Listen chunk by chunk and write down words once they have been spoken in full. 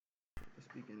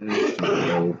Speaking of this,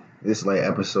 bro, it's like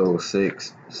episode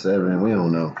 6, 7. We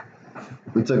don't know.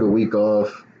 We took a week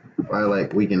off, probably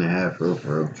like week and a half, for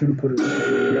real. Should have put it.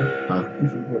 Huh? You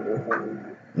should put it.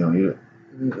 You don't hear it?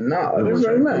 Nah, that's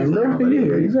right now, bro.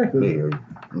 Yeah, exactly. They hear you.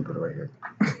 I'm gonna put it right here.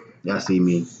 Y'all see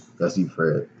me. Y'all see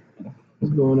Fred.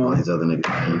 What's going All on? his other niggas.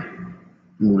 Man.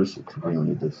 Move this shit. We don't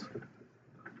need this.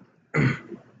 That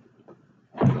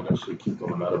shit keep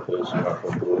going out of place. You have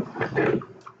to do it.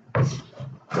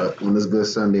 But on this good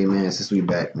Sunday, man, since we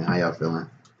back, man, how y'all feeling?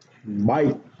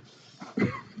 Mike.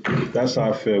 That's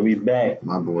how I feel. We back.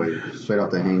 My boy, straight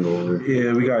off the hangover.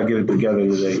 Yeah, we gotta get it together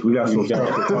today. We got some stuff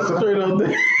to talk about. Straight up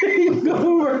there.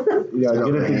 We gotta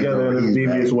get it together in this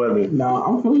devious weather. Nah,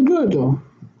 I'm feeling good though.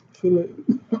 Feel it.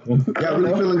 Y'all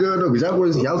really feeling good though? Cause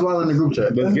y'all was wild in the group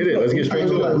chat. Let's get it. Let's get straight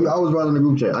to it. I was wild in the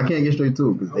group chat. I can't get straight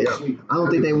to it because I don't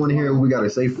think they want to hear what we gotta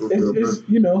say for real. It's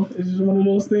it's just one of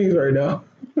those things right now.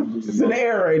 It's in the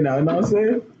air right now. You know what I'm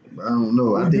saying? I don't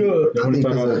know. I think Good.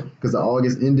 because of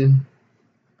August ending,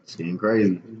 it's getting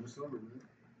crazy.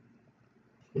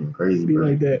 Getting crazy, Be bro.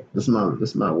 like that. This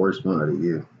is my worst one of the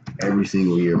year. Every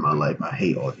single year of my life, I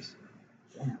hate August.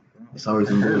 It's always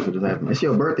some bullshit that's happening. It's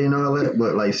your birthday and all that,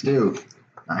 but like still,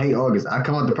 I hate August. I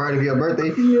come out the party for your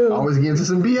birthday. Yeah. I always get into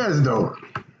some BS though.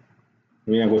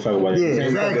 We ain't gonna talk about it. Yeah,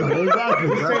 exactly.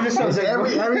 Bro. this It's up.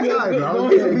 every time, bro. I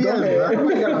always get some BS, bro. I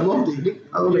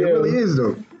don't think it really is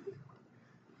though.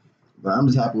 But I'm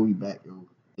just happy we back, yo.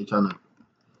 They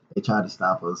tried to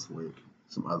stop us with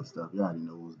some other stuff. You already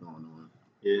know what's going on.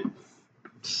 Yeah.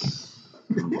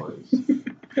 Them boys.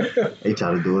 They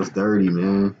try to do us dirty,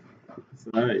 man.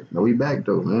 All right. No, we back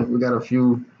though, man. We got a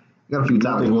few topics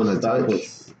we want to touch.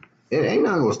 It ain't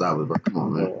nothing gonna stop us, bro. Come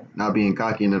on, man. Not being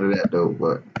cocky and none of that though,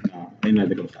 but No, ain't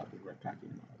nothing gonna stop us. We're cocky.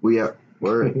 we up.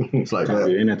 Word. It's like that.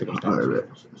 Ain't nothing gonna stop All us. right,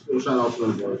 Still shout out to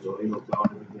them boys though. Ain't no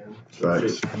cloud again. Right.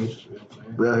 Shit changed, you know what I'm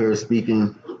saying? We out here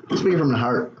speaking from the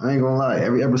heart. I ain't gonna lie.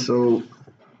 Every episode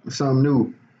is something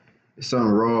new. It's something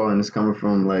raw and it's coming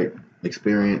from like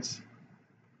experience.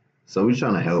 So we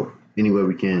trying to help any way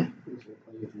we can.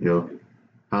 Yo.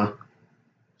 Huh?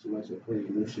 Somebody said play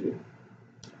new shit.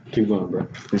 Keep going, bro.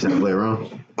 You trying to play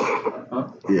around? Huh?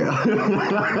 Yeah.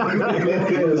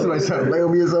 Somebody trying to play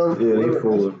with me or something? Yeah, they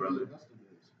fooling, brother.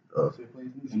 Oh.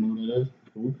 You know what it is?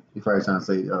 Cool. You probably trying to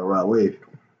say Rod Wave.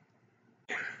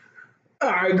 All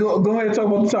right, go ahead and talk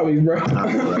about the topics, bro.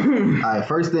 All right,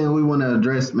 first thing we want to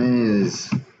address, man, is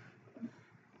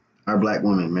our black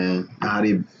women, man. How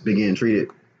they been getting treated.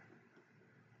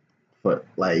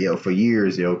 For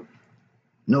years, yo.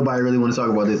 Nobody really want to talk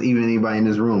about this, even anybody in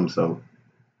this room, so.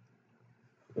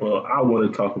 Well, I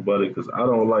want to talk about it because I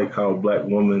don't like how black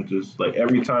women just like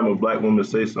every time a black woman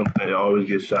says something, it always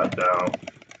gets shot down.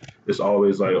 It's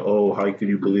always like, oh, how can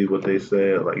you believe what they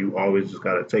said? Like you always just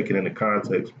gotta take it into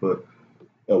context. But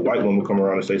a white woman come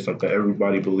around and say something,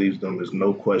 everybody believes them. There's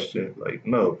no question. Like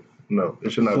no,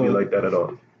 it should not be like that at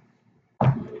all.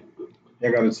 I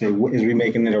gotta say, is we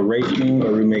making it a race thing or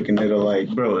are we making it a like?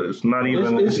 Bro, it's not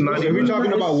even. It's not Are we even.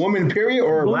 talking about woman, period,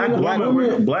 or Black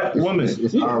woman. Black woman.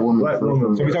 It's our woman. Black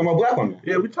woman. So we talking about black women?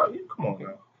 Yeah, we talking. Come on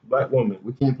now, black woman.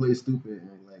 We can't play stupid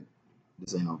and act like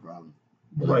this ain't no problem.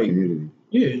 For Like- our community.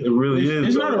 Yeah, It really is.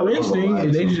 It's though. not a race thing.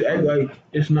 And they just act like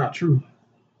it's not true.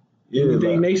 Yeah,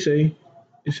 Everything they say,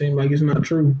 it seems like it's not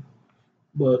true.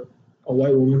 But a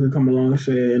white woman could come along and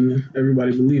say it and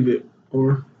everybody believe it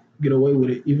or get away with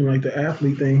it. Even like the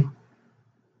athlete thing.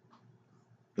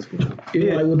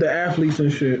 Even like with the athletes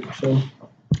and shit. So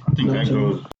I think No, that so-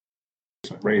 goes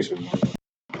some racism.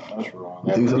 That's wrong.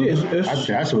 Think so?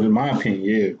 That's what, in my opinion,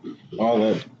 yeah. All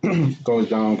that goes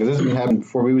down because this has been happening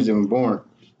before we was even born.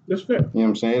 that's fair. You know what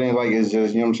I'm saying? It ain't like it's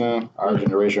just, you know what I'm saying? Our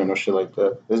generation or no shit like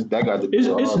that. That got to be.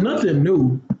 It's nothing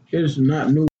new. It's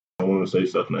not new. I want to say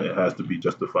something that it has to be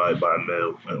justified by a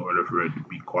male in order for it to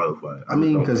be qualified. I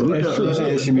mean, because we That's could, true. So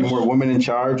it should be more women in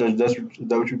charge. Or is that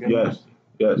what you're getting? Yes.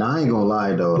 Yes. Nah, I ain't gonna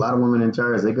lie though. A lot of women in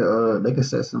charge, they could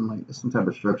set some type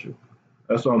of structure.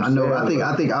 That's what I'm I saying. know.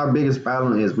 I think our biggest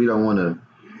problem is we don't want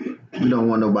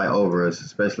nobody over us,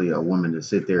 especially a woman, to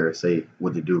sit there and say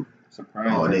what to do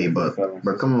all day. But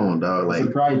come on, dog. Like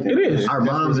It is. our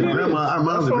moms and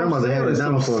grandmas have it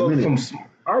down for a minute.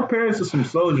 Our parents are some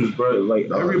soldiers, bro. Like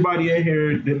everybody in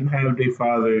here didn't have their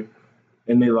father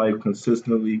in their life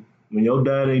consistently. When your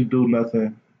dad ain't do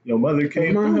nothing, your mother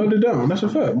came Mom held through. it down. That's a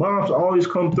fact. Moms always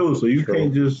come through, so you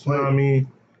can't just, you know what I mean?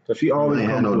 She always I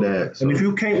ain't had come no through. dad, so- And if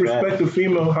you can't respect a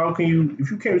female, how can you?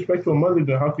 If you can't respect your mother,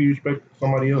 then how can you respect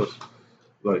somebody else?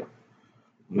 Like,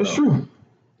 That's no. true.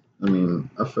 I mean,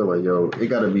 I feel like it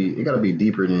gotta be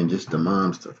deeper than just the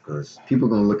mom stuff, because people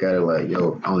gonna look at it like,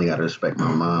 yo, I only gotta respect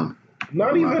my mom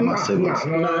Not even my siblings.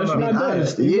 Nah, it's not that.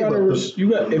 Honestly, You yeah,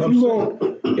 gotta,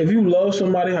 but if you love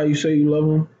somebody how you say you love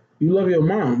them, you love your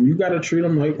mom. You gotta treat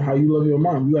them like how you love your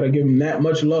mom. You gotta give them that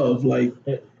much love. Like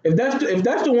if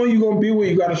that's the one you gonna be with,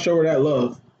 you gotta show her that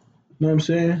love. You know what I'm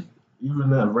saying?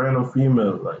 even that random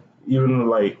female, like even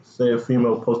like say a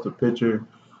female post a picture,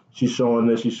 she's showing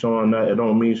this, she's showing that. It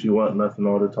don't mean she want nothing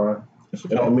all the time. It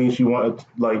don't mean she want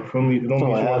like from me. It don't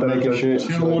mean she want that naked attention. shit. She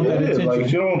don't want that Yeah, attention. like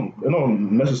it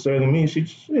don't necessarily mean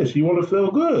she want to feel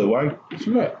good. Why? That's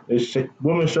right.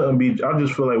 Women shouldn't be. I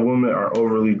just feel like women are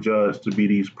overly judged to be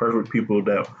these perfect people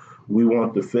that we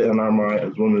want to fit in our mind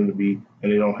as women to be,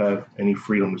 and they don't have any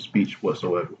freedom of speech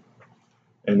whatsoever.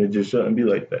 And it just shouldn't be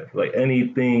like that. Like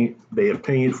anything, their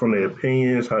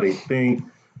opinions, how they think,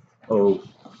 oh,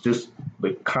 just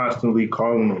like constantly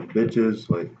calling them bitches,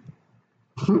 like.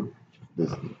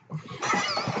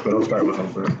 But don't start with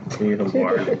him, bro. Me and him will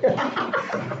argue.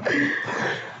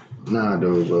 Nah,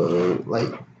 dude, but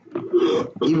like,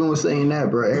 even with saying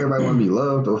that, bro, everybody want to be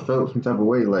loved or felt some type of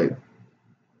way. Like,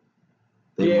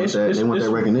 they want that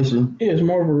recognition. Yeah, it's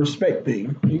more of a respect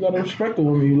thing. You gotta respect the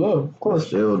woman you love, of course.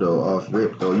 Still though, off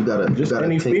rip though, you gotta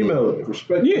Any take female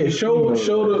respect. Yeah, any show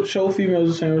female. females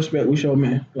the same respect we show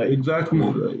men. Like Exactly.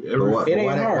 Like, But why, It ain't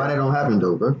why, that, hard. why that don't happen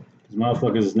though, bro?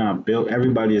 Motherfuckers is not built.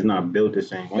 Everybody is not built the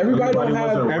same. Everybody don't have.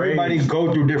 wasn't Everybody raised.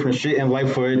 go through different shit in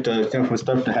life for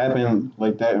stuff to happen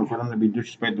like that and for them to be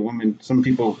disrespect to women. Some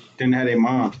people didn't have their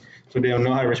moms, so they don't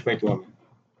know how to respect women.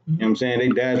 You know what I'm saying? Their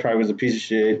dad probably was a piece of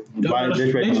shit. They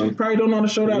probably don't know how to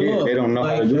show that Yeah, love. they don't know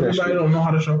how to do that Everybody shit. don't know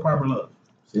how to show proper love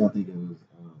See, I think it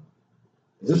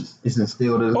was it's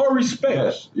instilled as or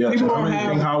respect. Yes. People don't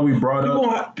Everything have. how we brought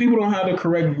up. People don't have the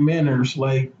correct manners.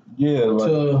 Like Yeah, like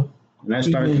to.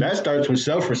 And that starts with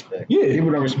self-respect. Yeah.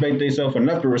 People don't respect themselves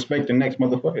enough to respect the next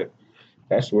motherfucker.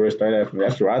 That's where it started at.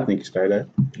 That's where I think it started at.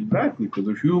 exactly, because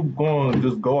if you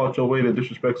just go out your way to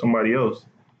disrespect somebody else,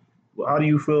 well, how do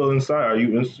you feel inside? Are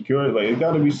you insecure? Like it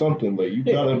got to be something. Like you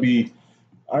got to be.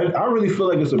 I really feel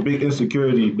like it's a big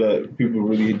insecurity that people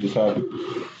really just have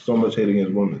so much hate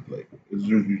against women. Like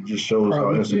it just shows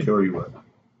how insecure you are.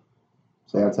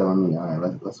 So y'all telling me, all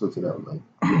right, let's switch it up. Like,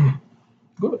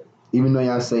 Good. even though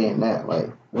y'all saying that, like,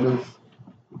 what if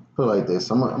put it like this?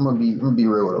 I'm gonna be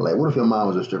real with it. Like, what if your mom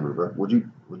was a stripper, bro? Would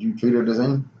you treat her the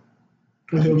same?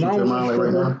 If your mom was a like right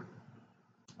stripper, now?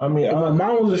 I mean, if my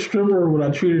mom was a stripper, would I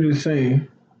treat her the same?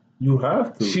 you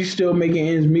have to. She's still making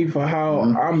ends meet for how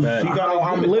I'm She gotta how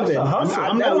I'm give it. living. That's a hustle.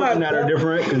 I'm not looking at her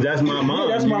different because that's my mom.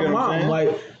 Yeah, that's You my get what I'm mom. saying?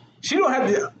 Like she don't have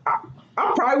to.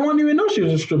 I probably wouldn't even know she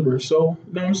was a stripper. So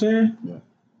you know what I'm saying? Yeah.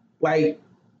 Like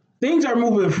things are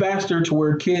moving faster to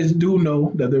where kids do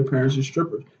know that their parents are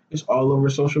strippers. It's all over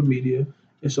social media.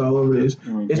 It's all over this.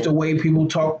 Mm-hmm. It's the way people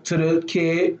talk to the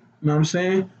kid. You know what I'm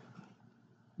saying?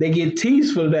 They get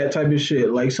teased for that type of shit.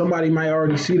 Like somebody might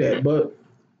already see that, but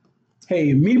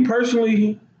hey, me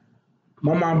personally,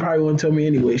 my mom probably wouldn't tell me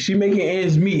anyway. She making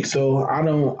ends meet, so I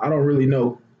don't really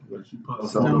know. But she putting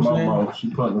So, food in you know what my I'm mouth. She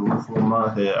putting the roof over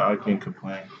my head. I can't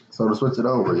complain. So to switch it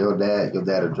over, your dad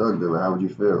a drug dealer. How would you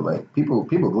feel? Like people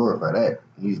glorify that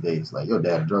these days. Like your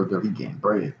dad a drug dealer, he getting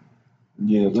bread.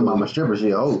 Yeah, Your mama stripper, she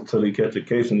a hoe. until he catch a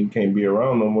case and he can't be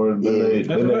around no more. Then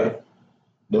Yeah,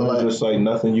 then it's just like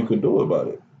nothing you could do about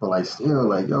it. But like still,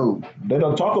 like yo, They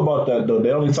don't talk about that though.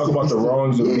 They only talk about the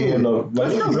wrongs of being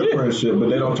a stripper and shit, but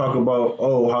they don't talk about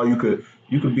how you could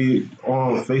be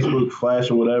on Facebook Flash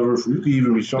or whatever. You could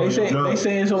even be showing They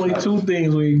say it's only two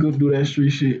things when you go do that street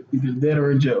shit: either dead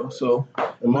or in jail. So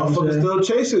and motherfuckers still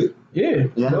chase it. yeah,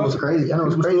 yeah, I know it's crazy. I know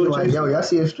it's People crazy. still Like chase yo, y'all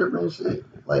see a stripper and shit.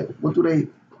 Like what do they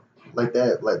like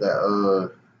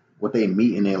that? What they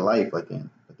meet in their life, like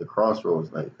at the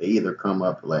crossroads. Like they either come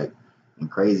up like in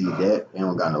crazy debt, they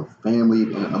don't got no family,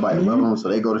 and nobody love them, so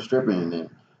they go to stripping and then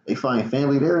they find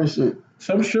family there and shit.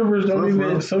 some strippers don't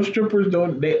even. Some strippers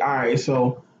don't. They all right.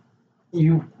 So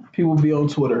people be on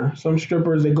Twitter. Some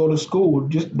strippers they go to school.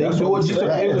 They do it just to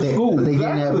pay the school. They You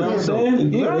getting that know what I'm bread,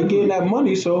 saying? though. Yeah, they getting that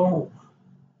money. So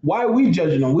why are we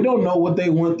judging them? We don't know what they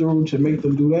went through to make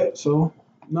them do that. So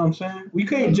you know what I'm saying? We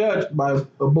can't judge by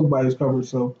a book by its cover.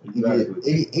 So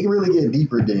It can really get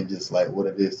deeper than just like what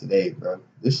it is today, bro.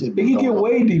 This shit it can get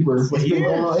way deeper. It's been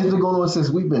going on since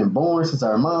we've been born, since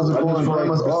our moms were I born, just feel like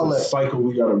grandmas, all it's a that. cycle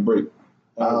we gotta break.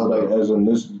 As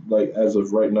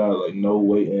of right now, like no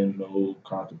waiting, no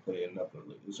contemplating, nothing.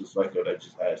 Like, it's a cycle that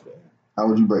just has to end. How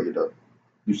would you break it up?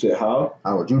 You said how?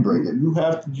 How would you break it? You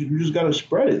have to. You just gotta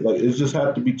spread it. Like it just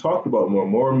have to be talked about more.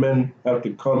 More men have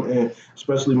to come in,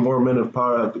 especially more men of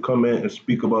power have to come in and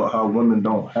speak about how women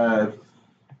don't have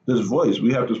this voice.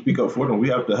 We have to speak up for them. We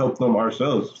have to help them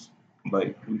ourselves.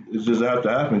 Like it just have to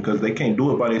happen because they can't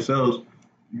do it by themselves.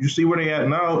 you see where they at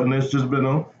now, and it's just been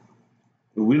if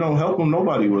we don't help them,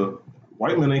 nobody will.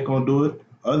 White men ain't gonna do it.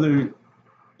 Other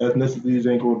ethnicities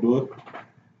ain't gonna do it.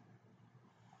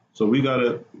 So we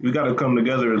gotta come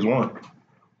together as one.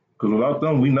 Cause without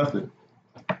them, we nothing.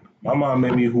 My mom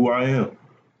made me who I am.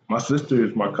 My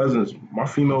sisters, my cousins, my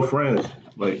female friends,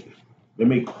 like they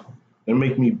make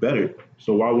me better.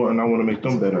 So why wouldn't I want to make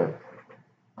them better?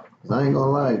 I ain't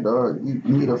gonna lie, dog. You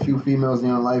meet a few females in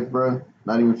your life, bro.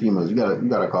 Not even females. You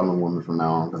gotta call them women from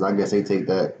now on, because I guess they take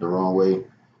that the wrong way.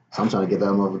 So I'm trying to get that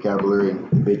out of my vocabulary,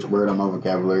 bitch word out of my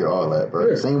vocabulary, all that, bro.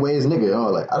 Yeah. Same way as nigga,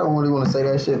 all that. I don't really want to say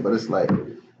that shit, but it's like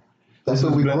that's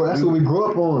what we grew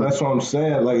up on. That's what I'm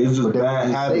saying. Like it's just bad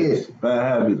habits. Bad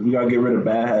habits. We gotta get rid of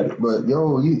bad habits. But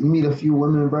yo, you meet a few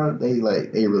women, bro. They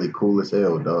really cool as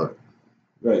hell, dog.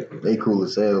 Right. They cool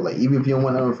as hell. Like even if you don't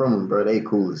want nothing from them, bro, they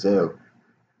cool as hell.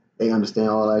 They understand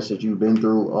all that shit you've been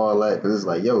through, all that. Cause it's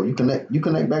like, yo, you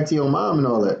connect back to your mom and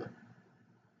all that.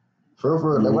 For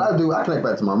real. Like what I do, I connect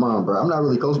back to my mom, bro. I'm not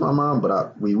really close to my mom,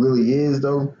 but we really is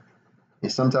though.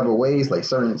 In some type of ways, like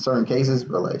certain cases,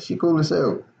 but like she cool as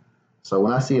hell. So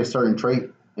when I see a certain trait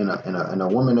in a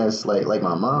woman that's like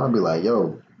my mom, I'll be like,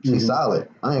 yo, she's solid.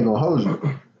 I ain't gonna hold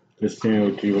you. Just seeing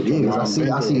what you. Yeah, cause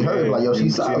I see her like, yo,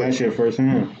 she's solid. See that shit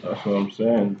firsthand. That's what I'm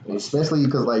saying. Especially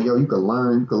because like, yo, you can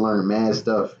learn mad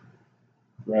stuff.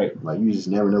 Right. Like you just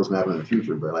never know what's gonna happen in the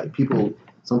future. But like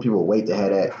some people wait to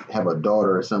have a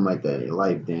daughter or something like that in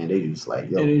life. Then they just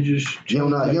like, yo, And it just you don't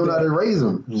know how to raise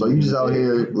them. So you just out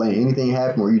here letting anything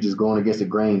happen, or you just going against the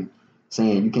grain,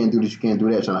 saying you can't do this, you can't do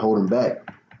that, trying to hold them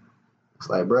back. It's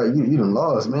like, bro, you done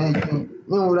lost, man.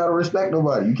 You don't know how to respect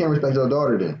nobody. You can't respect your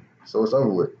daughter then. So it's over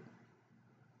with.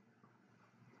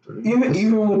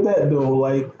 Even with that though,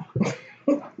 like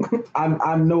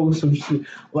I know some shit.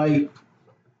 Like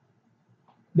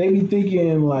they be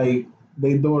thinking like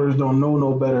their daughters don't know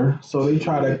no better, so they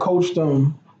try to coach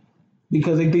them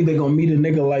because they think they're gonna meet a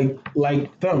nigga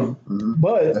like them. Mm-hmm.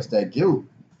 But that's that guilt.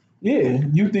 Yeah,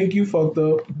 you think you fucked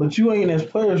up, but you ain't as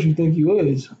players you think you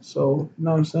is. So you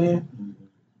know what I'm saying?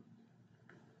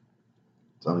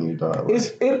 Something you thought.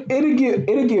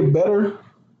 It'll get better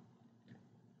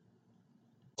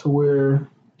to where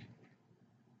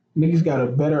niggas gotta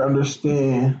better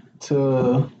understand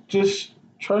to just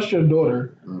trust your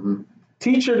daughter. Mm-hmm.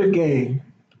 Teach her the game.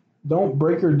 Don't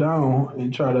break her down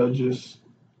and try to just,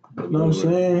 you know what I'm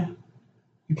saying?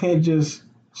 You can't just,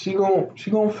 she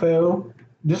gon' fail,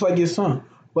 just like your son.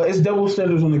 But it's double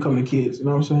standards when it come to kids, you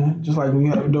know what I'm saying? Just like when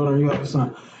you have a daughter and you have a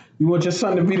son. You want your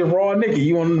son to be the raw nigga.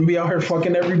 You want him to be out here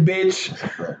fucking every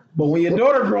bitch. But when your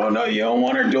daughter growing up, you don't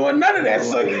want her doing none of that.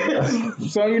 So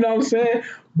you know what I'm saying?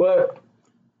 But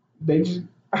they just,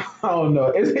 I don't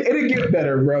know. It'll get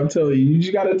better, bro. I'm telling you. You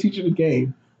just got to teach her the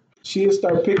game. She'll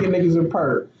start picking niggas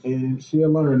apart, and she'll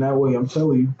learn that way. I'm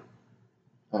telling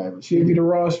you. She'll be the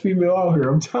rawest female out here.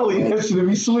 I'm telling you, that should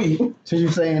be sweet. So you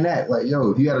saying that, like,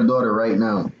 yo, if you had a daughter right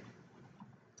now,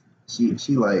 she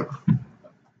like,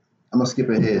 I'm gonna skip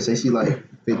ahead. Say she like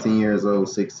 15 years old,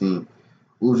 16.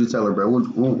 What would you tell her, bro?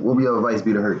 What would your advice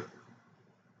be to her?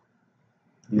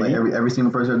 Like every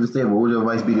single person at this table, what would your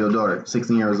advice be to your daughter,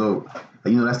 16 years old?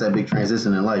 Like, you know, that's that big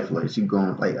transition in life. Like she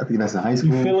going, like I think that's in high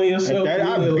school. You feeling yourself?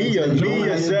 Be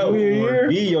yourself.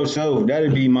 Be yourself.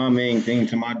 That'd be my main thing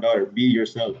to my daughter. Be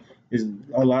yourself. There's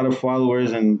a lot of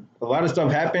followers and a lot of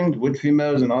stuff happened with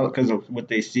females and all because of what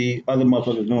they see other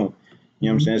motherfuckers doing. You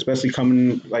know what I'm saying? Especially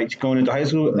going into high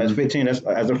school as 15, that's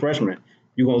as a freshman.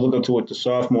 You're gonna look up to what the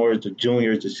sophomores, the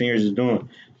juniors, the seniors is doing.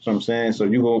 So I'm saying, so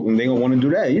you go when they gonna want to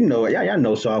do that. You know, y'all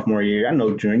know sophomore year, I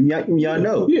know junior, y'all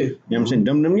know. Yeah. You know what I'm saying?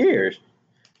 Them years.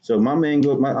 So my main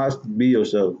goal, be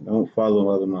yourself. Don't follow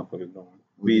what other motherfuckers doing.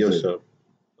 Be yourself.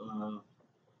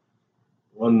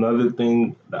 One other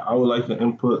thing that I would like to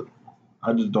input,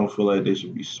 I just don't feel like they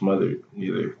should be smothered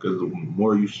either. Because the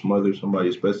more you smother somebody,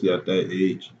 especially at that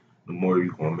age, the more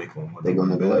you're gonna make them. They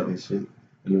gonna neglect this shit.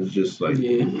 And it's just like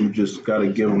you just gotta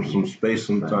give them some space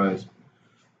sometimes.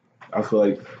 I feel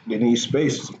like they need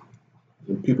space.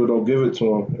 And people don't give it to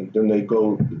them, and then they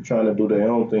go trying to do their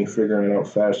own thing, figuring out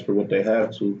faster what they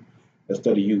have to,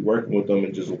 instead of you working with them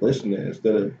and just listening.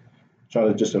 Instead of trying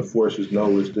to just enforce,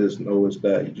 no, it's this, no, it's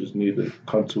that. You just need to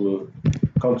come to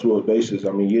a basis.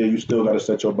 I mean, yeah, you still got to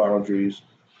set your boundaries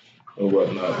and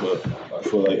whatnot, but I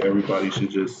feel like everybody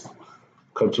should just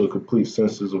come to a complete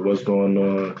senses of what's going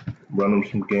on, run them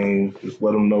some games, just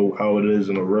let them know how it is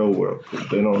in the real world.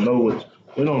 They don't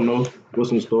know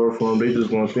what's in store for them. They just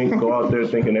gonna go out there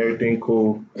thinking everything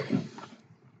cool. And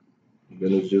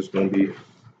then it's just gonna be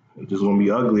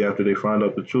ugly after they find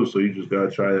out the truth. So you just gotta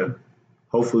try to.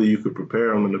 Hopefully, you could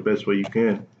prepare them in the best way you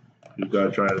can. You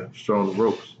gotta try to show them the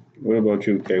ropes. What about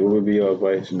you, Kay? What would be your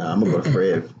advice? Nah, I'm gonna go to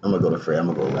Fred. I'm gonna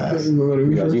go last.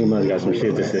 You must got some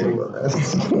shit to say. I'm gonna go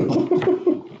last.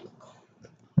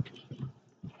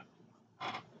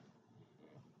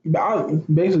 But I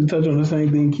basically touch on the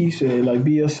same thing Keith said. Like,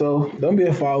 be yourself. Don't be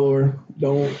a follower.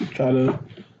 Don't try to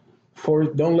force.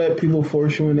 Don't let people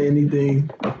force you into anything.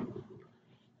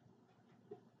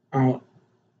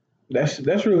 That's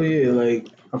really it. Like,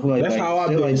 I feel like that's how I've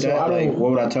been. Like so that, I don't. like,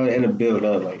 what would I tell you? It'll build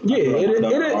up. Like, Yeah,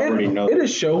 already know. It'll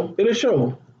show. It'll show.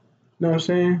 You know what I'm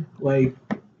saying? Like,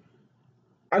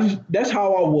 that's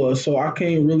how I was. So I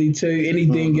can't really tell you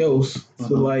anything else.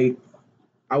 So like,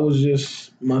 I was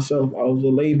just myself. I was a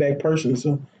laid back person.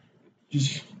 So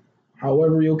just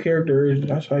however your character is,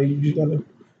 that's how you just gotta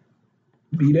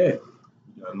be that.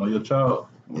 You gotta know your child.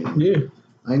 Yeah.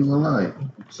 I ain't gonna lie.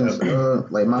 Since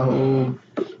like my whole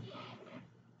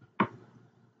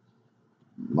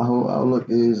outlook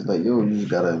is like, yo, you just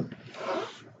gotta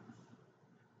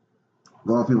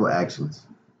go on people's actions.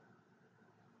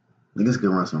 Niggas can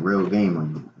run some real game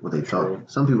on you, what they talk.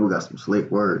 Some people got some slick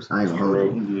words. I ain't gonna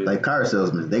hold you. Yeah. Like car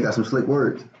salesmen, they got some slick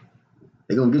words.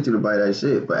 They gonna get you to buy that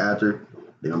shit, but after,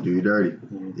 they gonna do you dirty.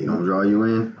 They gonna draw you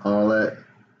in, all that.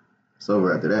 It's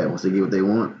over after that. Once they get what they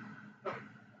want,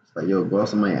 it's like, yo, go off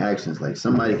somebody's actions. Like,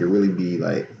 somebody could really be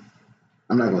like,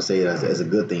 I'm not gonna say it as a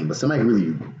good thing, but somebody can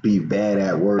really be bad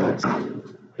at words.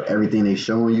 But everything they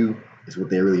showing you is what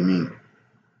they really mean.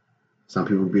 Some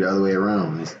people be the other way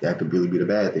around. That could really be the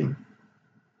bad thing.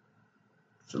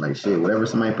 So like shit, whatever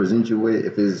somebody presents you with,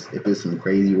 if it's some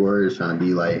crazy words trying to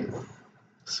be like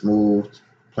smooth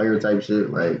player type shit,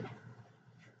 like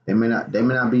they may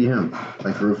not be him.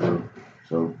 Like for real.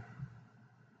 So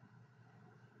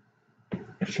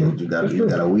you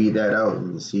gotta weed that out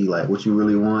and see like what you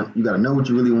really want. You gotta know what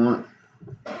you really want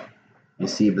and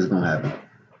see if it's gonna happen.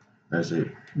 That's it.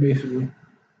 Basically.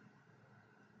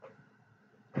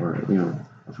 Or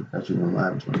I forgot you on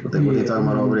live. What they talking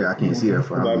about over there? I can't see that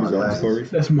far. I'm on my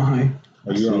glasses. That's mine.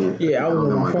 Are you on? Yeah, I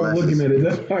was on my phone looking at it.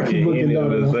 That's why I keep looking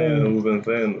down at my phone. We've been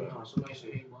saying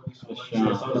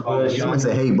Somebody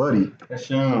said, "Hey, buddy." That's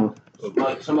Sean.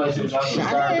 Somebody said y'all should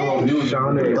start doing music.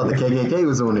 I thought the KKK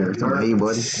was on there. Talking about, "Hey,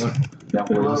 buddy."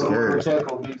 I'm scared.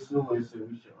 Check on Big Sue and said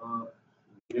we should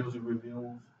music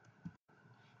reviews.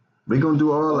 We gonna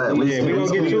do all that. Yeah, we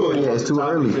gonna get to it. Yeah, it's too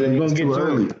early. We gonna It's get too to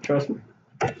early. it. Trust me.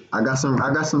 I got some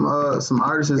artists come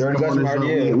on this show.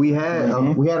 Yeah. We had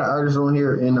an artist on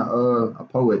here and a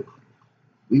poet.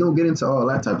 We gonna get into all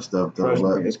that type of stuff though. Trust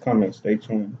But me, it's coming. Stay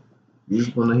tuned. we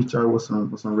just wanna hit y'all with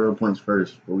some real points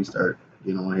first before we start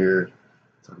getting on here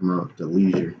talking about the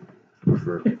leisure.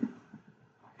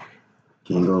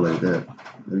 Can't go like that.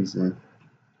 What are you saying?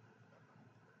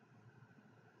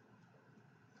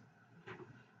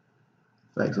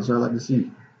 Facts. That's what I like to see.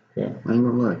 Yeah. I ain't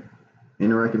gonna lie.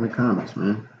 Interact in the comments,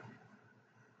 man.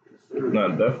 Nah,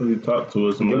 definitely talk to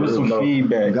us. Give us some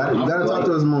feedback. You gotta talk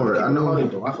to us more. I know.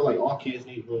 I feel like all kids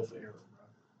need room for error,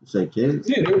 You say kids?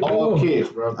 Yeah, all kids,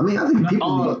 bro. I mean, I think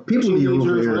people need room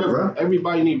for error, bro.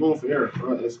 Everybody need room for error,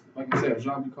 bro. It's like I said, if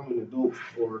y'all becoming adults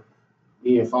or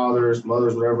being fathers,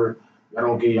 mothers, whatever, y'all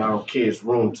don't give y'all kids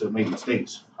room to make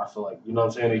mistakes. I feel like, you know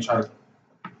what I'm saying?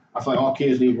 I feel like all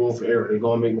kids need room for error. They're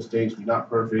gonna make mistakes. We're not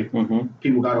perfect. Mm-hmm.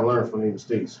 People gotta learn from their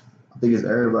mistakes. I think it's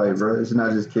everybody, bro. It's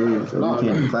not just kids. So we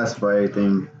can't classify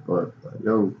everything. But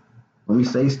yo, when we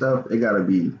say stuff, it gotta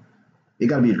be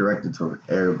directed to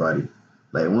everybody.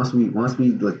 Like once we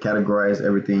like categorize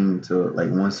everything to like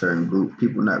one certain group,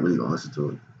 people not really gonna listen to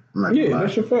it. I'm not gonna lie.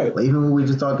 That's your fact. Like even what we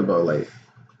just talked about, like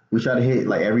we try to hit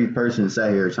like every person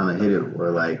sat here trying to hit it,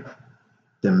 or like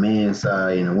the man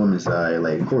side and the woman side.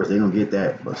 Like of course they gonna get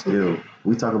that, but still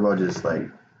we talk about just like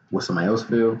what somebody else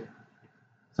feel.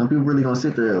 Some people really gonna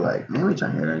sit there like, man, we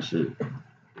trying to hear that shit.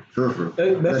 For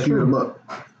real. That's true. Look,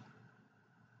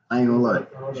 I ain't gonna lie.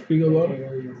 Speak a lot.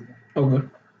 Okay.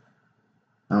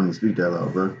 I don't even speak that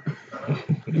loud, bro.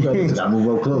 You gotta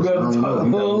move up close. talk a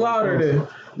little louder then.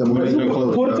 Pull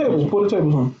the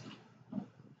tables on.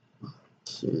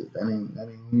 Shit, that ain't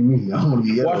me. I don't want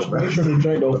to be yellow, Watch, bro. make sure the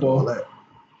drink don't fall.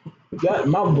 Yeah,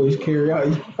 my boys carry out.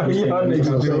 Y'all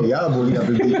niggas do. Y'all boys got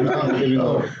to be.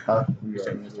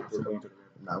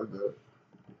 Nah, we good.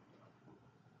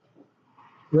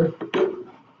 Yeah.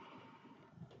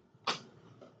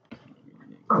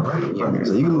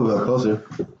 So you can move up closer.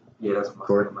 Yeah, that's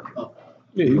Corey.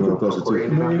 Yeah, you Move up closer too.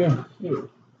 bring it down. Yeah.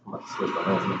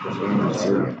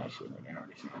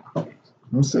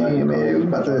 I'm saying, man, we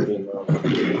about to.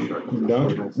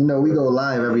 You know, we go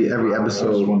live every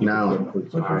episode now.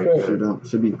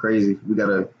 Should be crazy. We got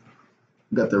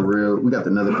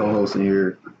another co-host in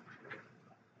here,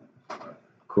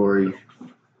 Corey.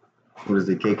 What is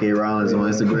it? KK Rollins on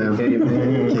Instagram.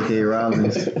 KK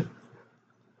Rollins.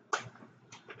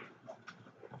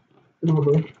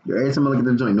 Every time I look at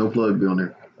the joint, no plug be on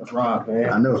there. That's right,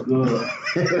 man. I know. It's good.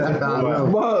 I know.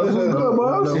 Buzz, what's good,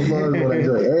 Buzz? No plugs on that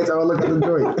joint. Every time I look at the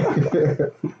joint.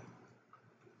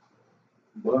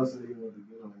 Buzz said he wanted to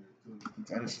get on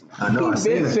here too. I know. I He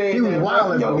seen been it. saying He was that, bro.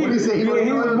 wilding. Yo, What did he say? he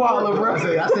was wilding, bro.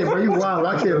 I said, bro, you wild.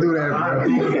 I can't do that,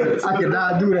 bro. I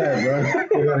cannot do that, bro.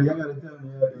 Y'all gotta tell me.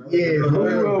 Yeah, For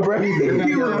real, bro.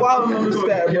 He was wilding on the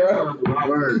stat, bro.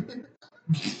 Word.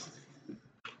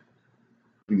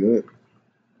 You good?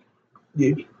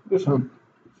 Yeah, that's him.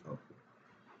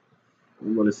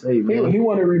 You want to say, man? He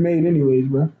wanted remade anyways,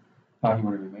 bro. How you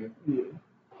want to be made? Yeah.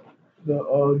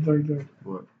 The drink.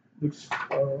 What? The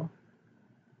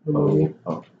logo.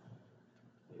 Oh.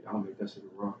 I don't make that shit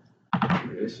raw. Yeah,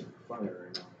 this shit fire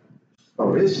right now.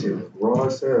 Oh, this shit is raw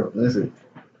as hell. Listen.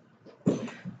 I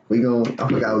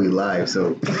forgot we live,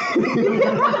 so.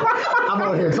 I'm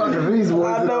over here talking to these boys.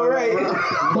 I know, right?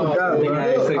 Oh, God, bro.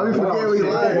 I forget we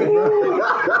live, bro.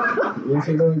 You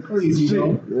ain't going crazy,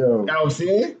 man. Yo. Y'all see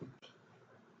it?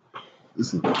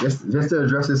 Listen, just to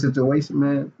address the situation,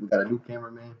 man, we got a new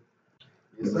cameraman.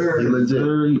 Yes, sir. He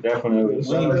legit. Definitely.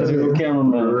 Shout out to New For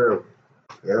cameraman. real.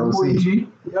 Yeah, I don't Boy see. G.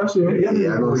 Y'all see him? Yeah,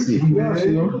 I don't see. Y'all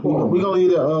see him? We gonna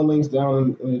leave the links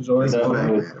down in the joint. That's You a fact,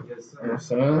 know man. what I'm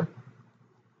saying?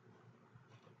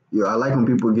 Yo, I like when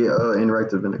people get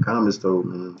interactive in the comments, though,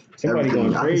 man. Somebody Everything.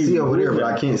 going I can crazy. see over Who there, is but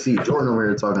I that? can't see Jordan over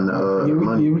here talking to Yeah,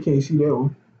 Money. we can't see that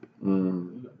one.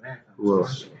 And who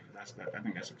else? I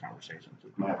think that's a conversation.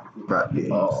 Right, yeah.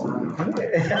 But,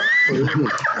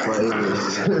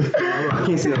 I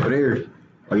can't see over there.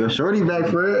 Oh, your shorty back,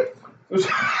 Fred. Who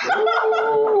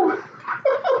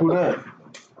that?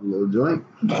 Little joint.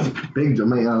 Big joint,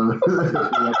 man. I don't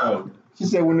know. She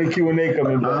said when the Q&A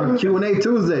coming back. Q&A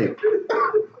Tuesday.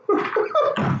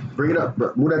 Bring it up,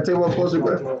 bro. Move that table up closer,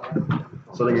 bro.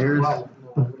 So they can hear us.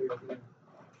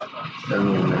 Oh,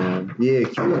 man. Yeah,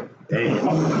 Q. Damn.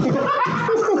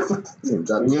 We're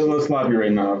a little sloppy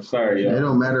right now. I'm sorry, It yeah.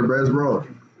 don't matter, bro. It's raw.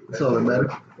 That's all that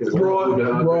matters. It's raw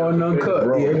and uncut.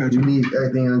 Raw. Yeah, I got You you. need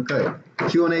everything uncut.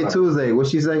 Q&A Tuesday. What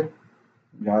she say?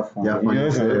 Y'all funny. Yeah, funny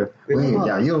as hell. We ain't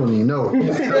down. You don't even know. You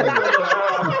don't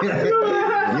Oh, yeah,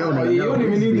 even you know. don't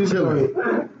even We need be this chilling.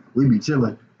 joint. We be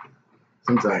chilling.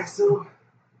 Sometimes.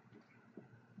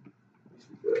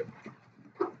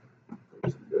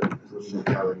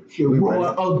 Shit, raw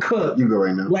and uncut. You go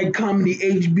right now. Like comedy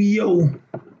HBO.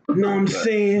 Know what I'm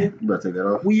saying? You better take that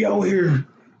off. We out here.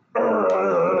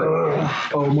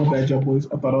 Oh, my bad, y'all boys.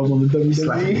 I thought I was on the WWE.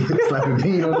 It's like a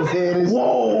bean on his head. And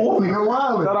Whoa! nigga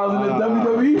wild. I thought I was in the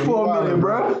WWE for a minute,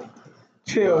 bro.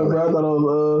 Chill, bro. I thought I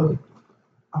was,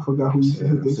 I forgot who used to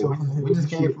hit this off in the head. We just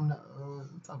came from the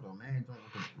we talked about man joint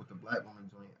with the black woman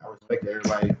joint. I respect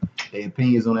everybody, their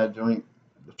opinions on that joint,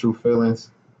 the true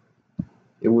feelings.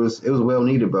 It was well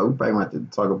needed, bro. We probably gonna have to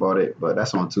talk about it, but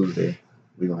that's on Tuesday.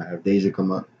 We're gonna have Deja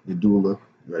come up, the doula.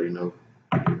 You already know.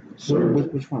 So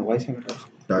Which one? White skin?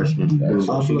 dark skin.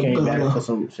 So she came back for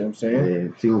some, see what I'm saying? Yeah,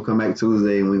 she gonna come back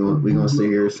Tuesday, and we gonna sit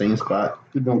here same spot.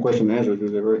 You're doing question and answers,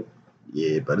 is it right?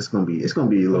 Yeah, but it's gonna be a What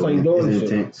little time you doing this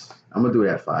shit? intense. I'm gonna do it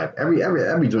at 5.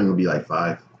 Every joint will be like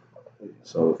 5.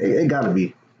 So it gotta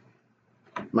be.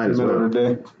 Might as Middle well. of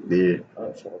the day. Yeah.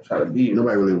 So I'm trying to be.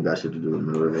 Nobody really got shit to do in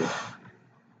the middle of the day.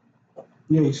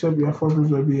 Yeah, except y'all fuckers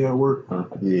that be at work. Huh?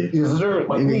 Yeah. Yes, sir.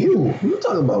 Like Nigga, me. you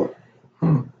talking about?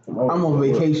 I'm on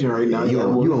vacation right now. You Yeah,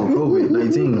 on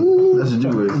COVID-19. That's what you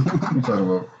is. You talking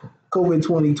about? COVID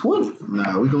 2020.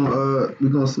 Nah, we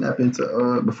gonna snap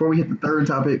into before we hit the third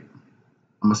topic,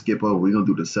 I'm gonna skip over. We gonna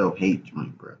do the self-hate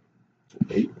joint, bro.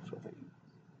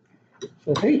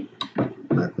 So, hey.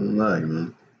 Not gonna lie,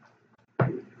 man.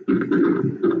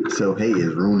 Self-hate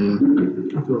is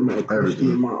ruining. I feel mad Everything.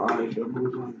 in my eyes. Yo, bro. I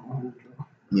ain't gonna hold y'all.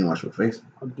 You ain't wash your face.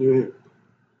 I did. You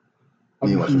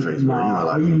ain't wash your face, bro. You Nah, not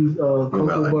I like use gotta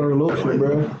cocoa lie. butter lotion,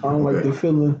 bro. I don't like Okay. the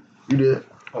feeling. You did.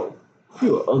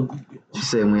 Feel ugly. She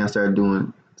said when I started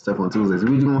doing stuff on Tuesdays,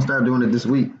 we just gonna start doing it this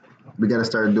week. We gotta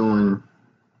start doing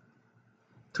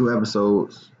 2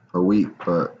 episodes a week,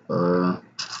 but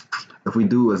if we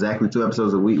do exactly 2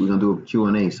 episodes a week, we're gonna do a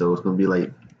Q&A, so it's gonna be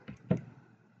like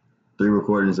 3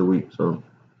 recordings a week. So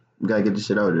we gotta get this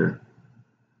shit out there.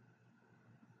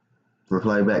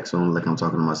 Reply back soon, like I'm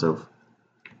talking to myself.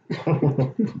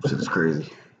 Shit is crazy.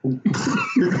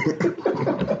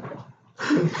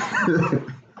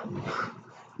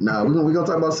 Nah, we gonna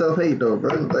talk about self-hate though,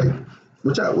 bro. Like,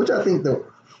 what y'all think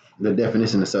the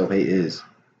definition of self-hate is?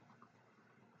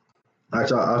 Out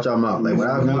y'all mouth. Like,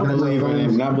 without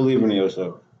Not believing in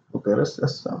yourself. Okay, that's a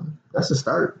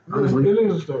start, honestly, It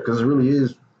is a start. because it really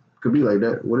is Could be like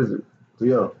that. What is it? So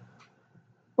y'all.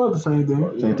 About the same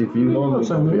thing. Same thing for you? About the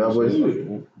same thing. Y'all boys?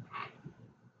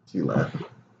 She laughing.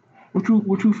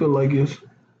 What you feel like is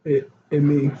it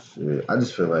me? Shit, I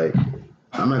just feel like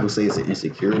I'm not gonna say it's an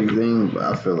insecurity thing, but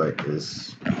I feel like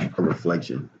it's a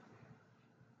reflection.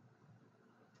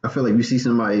 I feel like you see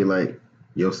somebody like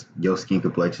your skin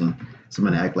complexion,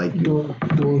 somebody act like you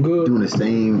doing good, doing the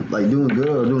same, like doing good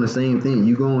or doing the same thing,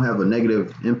 you gonna have a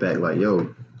negative impact. Like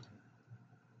yo,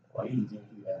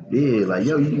 yeah, like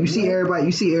yo, you see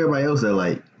everybody else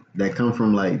that come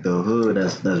from like the hood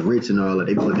that's rich and all that.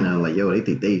 They be looking at it like yo, they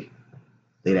think they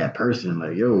that person.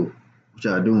 Like yo, what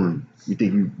y'all doing? You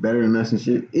think you better than us and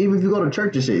shit? Even if you go to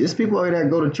church and shit, there's people out there that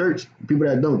go to church, people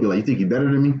that don't. Be like, you think you better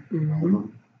than me? Mm-hmm.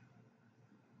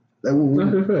 Like,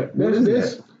 that's a fact.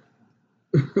 That's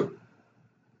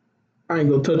I ain't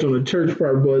gonna touch on the church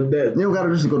part, but that you don't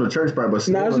gotta just go to church part, but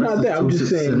no, it's not that. I'm just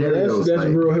saying that's like,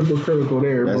 real hypocritical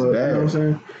there. That's but bad. You know what I'm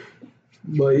saying?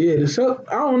 But yeah,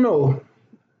 I don't know.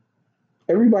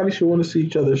 Everybody should want to see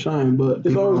each other shine, but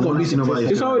it's always gonna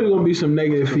be some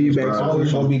negative feedback. It's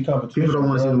always gonna be competition. People don't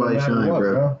want to see nobody shine, what,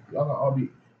 bro. Y'all gonna all be.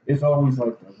 It's always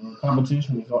like that, bro.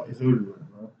 Competition is everywhere,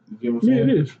 bro. You get what I'm saying? Yeah, it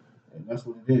is. And that's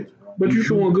what it is, bro. But you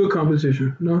should want good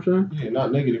competition. You know what I'm saying? Yeah,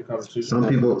 not negative competition. Some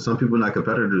people not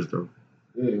competitors though.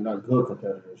 Yeah, not good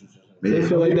competitors. They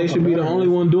feel like they should be the only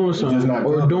one doing something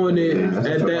or doing it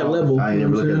at that level. I ain't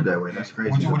never looked at it that way. That's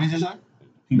crazy. What did you say?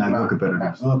 Not good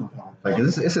competitors. Like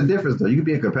it's a difference though. You could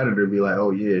be a competitor and be like,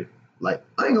 oh yeah. Like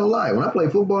I ain't gonna lie, when I play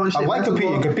football and shit, I like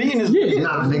competing. Competing is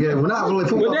nah, nigga. When I play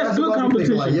football, but that's good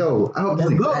competition. Like yo, I hope this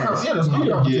That's nigga ass. yeah, that's good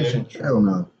competition. Hell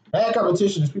no. Bad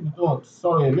competition is people throwing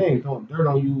salt in your name, throwing dirt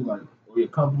on you, like or your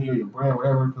company or your brand,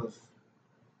 whatever, because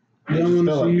they don't want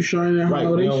to see you shining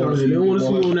how they shining. They don't want to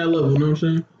see you on that level. You know what I'm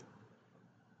saying?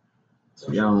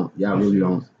 So y'all really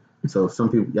don't. So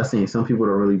y'all saying some people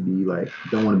don't really be like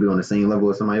don't want to be on the same level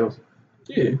as somebody else.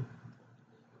 Yeah.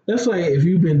 That's like if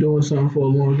you've been doing something for a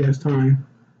long ass time.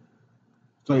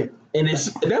 Like, and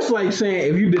that's like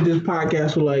saying if you did this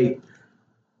podcast for like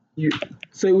you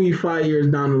say we 5 years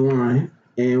down the line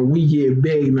and we get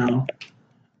big now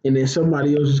and then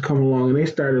somebody else just come along and they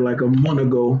started like a month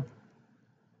ago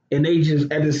and they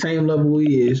just at the same level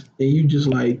he is and you just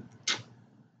like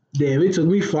damn, it took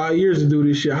me 5 years to do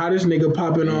this shit. How this nigga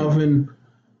popping off in a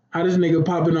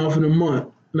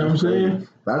month? You know what I'm saying?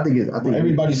 But I think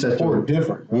everybody support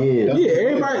different. Bro.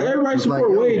 Everybody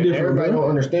support way different. Everybody bro. don't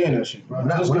understand that shit, bro.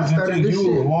 Just because it takes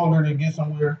you longer to get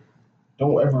somewhere,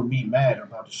 don't ever be mad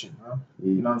about the shit, bro.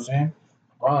 You know what I'm saying?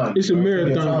 Grind, it's a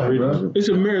marathon. Time, it's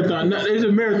a marathon. It's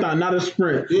a marathon, not a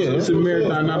sprint. Yeah, it's a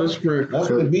marathon, not a sprint.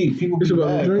 That's what it be. People be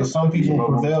mad because some people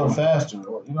prevail faster. You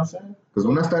know what I'm saying? Because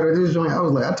when I started this joint, I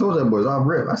was like, I told that boys off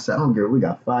rip. I said, I don't care. We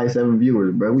got 5-7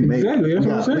 viewers, bro. We made exactly. it.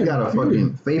 That's We got a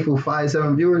fucking faithful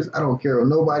 5-7 viewers. I don't care what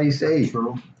nobody say.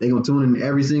 True. They gonna tune in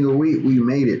every single week. We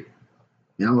made it.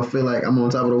 And I'm gonna feel like I'm on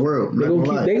top of the world.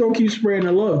 They gonna keep spreading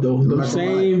the love though. The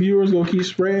same viewers gonna keep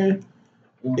spreading.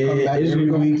 We'll come back every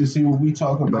week to see what we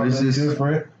talking about. It's just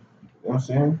different. You know what I'm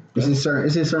saying? It's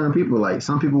just certain people. Like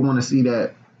some people want to see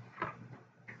that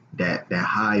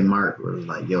high mark where it's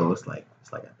like, yo, it's like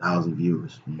 1,000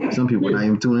 viewers. Some people are not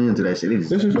even tuning into that shit. They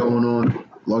just going on,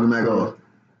 logging back off.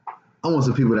 I want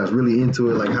some people that's really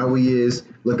into it, like how we is,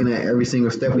 looking at every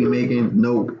single step we making,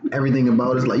 know everything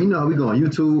about us. Like, you know how we go on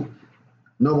YouTube,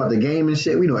 know about the game and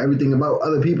shit. We know everything about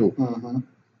other people. mm-hmm.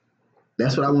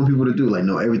 That's what I want people to do, like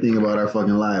know everything about our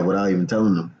fucking life without even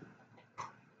telling them.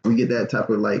 We get that type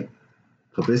of like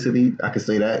publicity. I could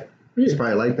say that. Yeah. It's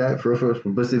probably like that for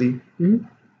publicity. Mm-hmm.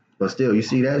 But still, you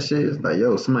see that shit, it's like,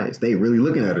 yo, they really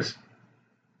looking at us.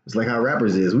 It's like how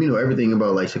rappers is. We know everything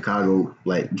about like Chicago,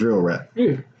 like drill rap.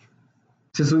 Yeah.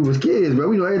 Since we was kids, bro,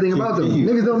 we know everything about them.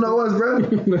 Niggas don't know us, bro.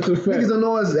 That's a fact. Niggas don't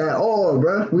know us at all,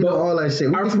 bro. We know all that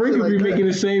shit. Our friends be making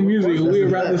the same music. We'd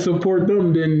rather support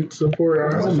them than support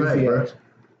our homies. That's right, bro.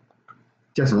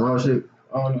 Just some wild shit.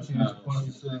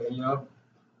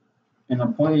 In a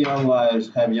point in y'all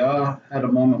lives, have y'all had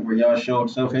a moment where y'all showed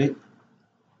self-hate?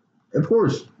 Of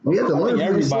course. We had to learn.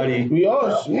 Everybody. We all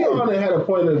had a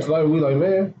point in life. We like,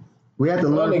 man. We had to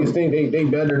learn. Niggas think they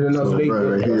better than us. So, they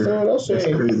bro, right here. That's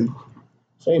crazy.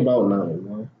 Same about nothing,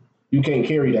 man. You can't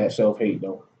carry that self-hate,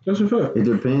 though. That's a fact. It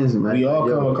depends, man. We all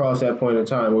come across that point in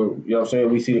time where, you know what I'm saying,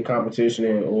 we see the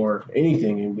competition or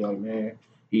anything and be like, man,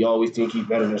 he always think he's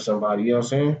better than somebody. You know what I'm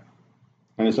saying?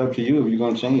 And it's up to you if you're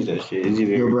going to change that shit. It's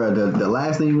either... Yo, bro, the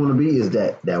last thing you want to be is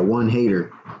that one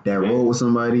hater that rolled with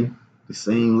somebody the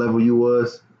same level you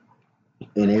was,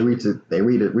 and they reach a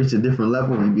different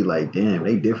level, and you be like, damn,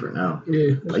 they different now.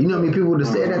 Yeah. Like, you know what I mean? People that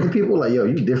say that to people, like, yo,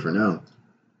 you different now.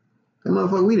 That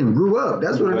motherfucker, we didn't grew up.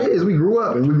 That's what it is. We grew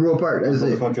up and we grew apart. That's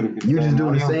it. You just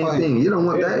doing the same thing. You don't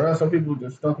want that. Bro, some people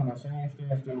just stuck on the same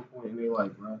standstill point and they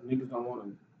like, bro, niggas don't want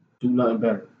to do nothing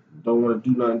better. Don't want to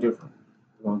do nothing different.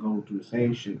 They want to go through the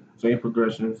same shit, same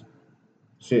progressions.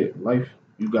 Shit, life,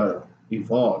 you gotta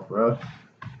evolve, bro.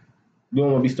 You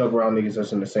don't want to be stuck around niggas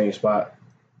that's in the same spot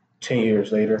 10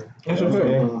 years later. That's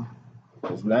okay.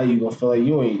 Because now you gonna feel like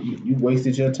you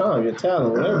wasted your time, your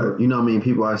talent, whatever. You know how many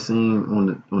people I seen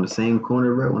on the same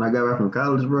corner, bro? When I got back from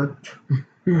college, bro.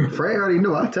 Frank already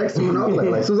knew. I texted him and all that.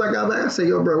 Like, as soon as I got back, I said,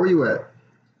 "Yo, bro, where you at?"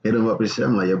 Hit him up and shit.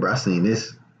 I'm like, "Yo, bro, I seen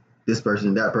this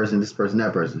person, that person, this person,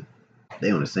 that person.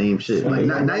 They on the same shit. Like,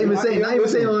 not even saying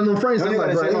on them friends. I'm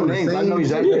like, bro, they on the same. I know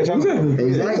exactly.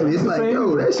 Exactly. It's like,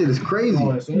 yo, that shit is crazy.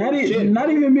 Not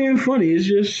even being funny. It's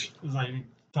just. It's like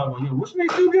talking about, yo, what's the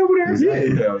next dude over there?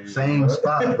 Exactly. Same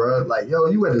spot, bro. Like, yo,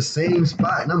 you at the same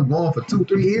spot, and I'm going for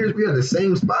 2-3 years. We at the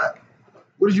same spot.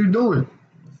 What are you doing?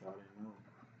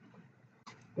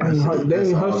 They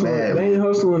ain't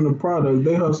hustling the product.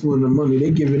 They hustling the money.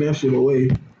 They giving that shit away.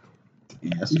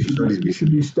 Yeah, that's You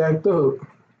should be stacked up.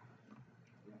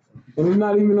 And it's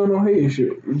not even on no hate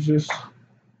shit. It's just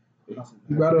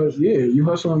you gotta you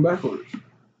hustling backwards.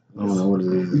 I don't know what it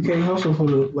is. You can't hustle for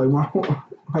the like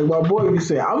my boy be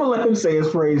saying. I'm gonna let him say his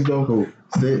phrase though. Cool.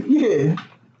 Sit. Yeah.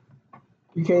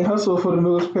 You can't hustle for the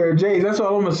newest pair of J's. That's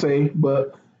all I'm gonna say.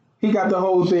 But he got the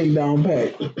whole thing down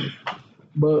pat.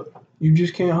 But you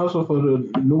just can't hustle for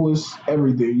the newest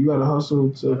everything. You gotta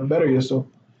hustle to better yourself.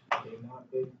 They're not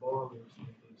big ballers, they're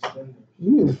big spenders.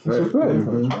 Yeah,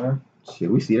 it's a fact.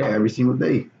 Shit, we see that every single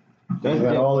day. They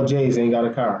got all the J's, ain't got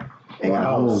a car. Ain't got a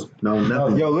house. No,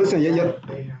 nothing. Yo, listen, They have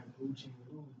Gucci and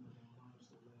Louis,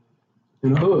 but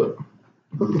In the hood.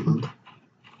 Mhm.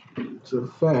 It's a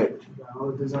fact. you got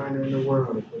all the designer in the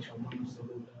world, but your mama still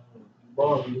live down. You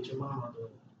ball, you get your mama out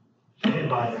there.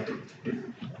 Everybody.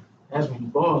 That's when you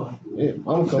balling. Yeah,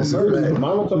 mama come That's a first. fact.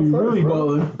 Mama come You first. really bro.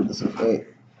 balling. That's a fact.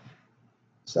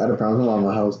 So I had a problem with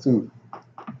my house too.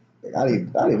 Like, I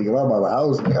didn't get my mama a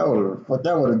house. Like, I would have fuck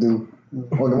that would do. I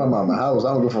want to get my mama a house.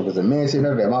 I don't give a fuck if it's a mansion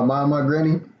or that. My mom, my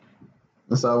granny.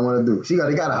 That's all I want to do.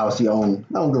 They got a house she own.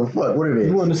 I don't give a fuck what it is.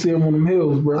 You want to see him on them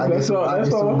hills, bro. I get That's some, all. I That's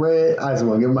get some all. bread. I just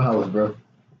want to give him a house, bro.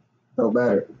 No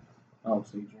matter. I don't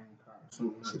see dream car.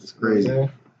 Something Shit is else. crazy. You know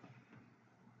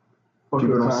Fuck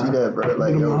People your don't car. see that, bro.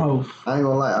 Like, Get him a yo, house. I ain't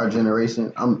gonna lie. Our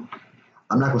generation, I'm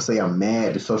not gonna say I'm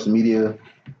mad that social media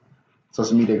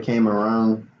came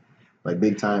around like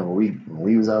big time when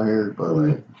we was out here, but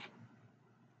like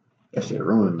that shit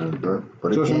ruined us, bro.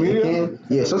 But Social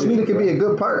media? social media can be a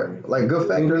good part, like good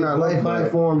factor in our life. But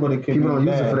platform, but it can people don't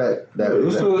be use it bad. for that.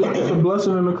 It's a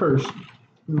blessing and a curse.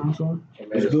 You know what I'm saying?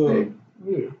 It's good.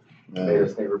 Yeah. Made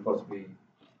us think we're supposed to be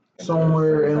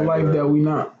Somewhere in life that we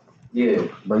not. Yeah.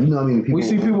 Bro, you know how many people We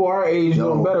see people our age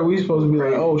Yo. doing better. We supposed to be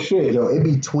like, oh shit. Yo, it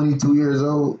be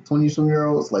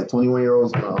 22-year-olds, like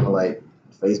 21-year-olds on like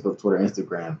Facebook, Twitter,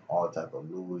 Instagram, all type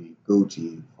of Louis,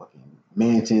 Gucci, fucking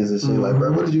mansions and shit. Like,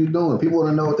 bro, what are you doing? People want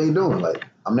to know what they doing. Like,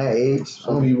 I'm that age.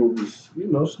 Some people be,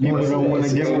 People don't want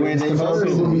to give away their Some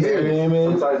people be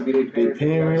scamming. Sometimes be Their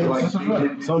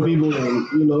parents. Some people,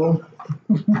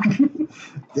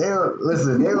 They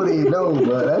don't even know,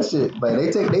 bro. That shit, like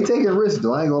they taking risks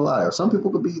though. I ain't gonna lie. Some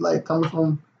people could be like coming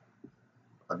from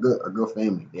a good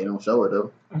family. They don't show it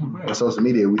though. On social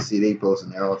media, we see they posting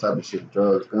there all type of shit,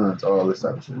 drugs, guns, all this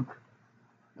type of shit.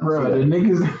 Bro, the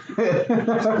niggas,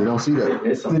 You don't see that.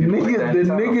 There's the some people like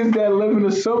niggas that live in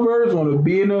the suburbs want to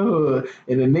be in the hood,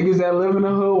 and the niggas that live in the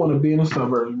hood want to be in the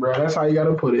suburbs, bro. That's how you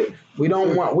gotta put it. We all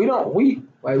live in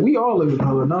the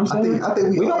hood. Know what I'm saying? I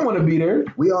think we all- don't want to be there.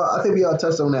 I think we all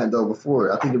touched on that though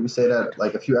before. I think that we said that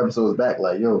like a few episodes back.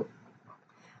 Like, yo,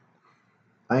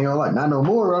 I ain't gonna lie, not no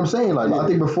more. I'm saying like I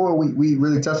think before we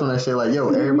really touched on that shit. Like, yo,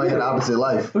 everybody got the opposite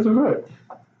life. That's a fact.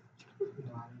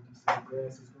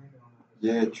 Grass is greener on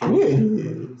Yeah, true.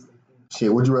 Yeah.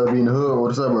 Shit, would you rather be in the hood or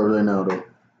the suburbs right now though?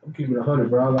 I'm keeping 100,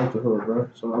 bro. I like the hood, bro.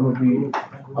 So I want to be a You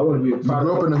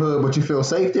grew up in the hood, but you feel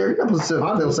safe there. You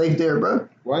feel safe there, bro.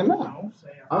 Why not?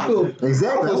 I feel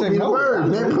Exactly. I was Put me in the saying burbs,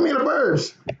 man. Put me in the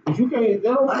burbs. if you can't, I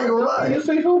ain't gonna lie. You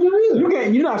say hold your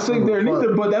You're not safe there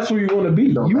neither, but that's where you want to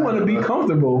be. Don't You matter, want to be bro.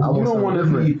 comfortable. I want You don't something want to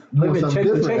different. be You want living something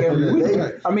check to different check at the every end of the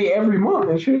week. day. I mean, every month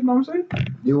and shit. You know what I'm saying?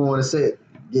 You don't want to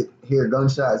hear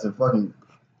gunshots and fucking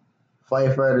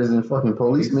firefighters and fucking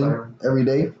policemen every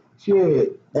day,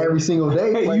 Shit. every single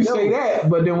day. Hey, Like, you yo, say that,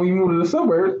 but then when you move to the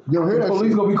suburbs, You don't hear the that police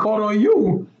shit. gonna be caught on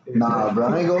you. Nah, bro.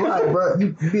 I ain't gonna lie, bro.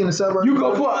 You be in the suburbs. You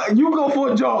go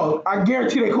for a jog. I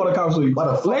guarantee they call the cops on you. Why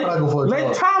the fuck would I go for a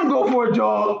Let jog? Tom go for a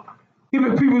jog. He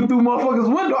been peeping through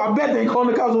motherfuckers' window. I bet they ain't calling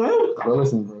the cops on him. Bro,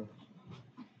 listen, bro.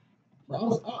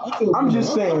 I feel I'm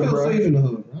just saying, I feel bro. safe in the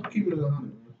hood. I'm keeping it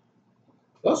 100.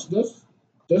 That's just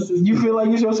You feel like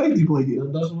it's your safety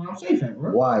blanket. that's where I'm safe at,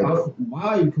 bro. Why?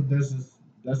 Why? Because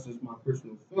that's just my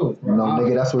personal feelings, bro. No,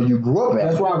 nigga, that's where you grew up at.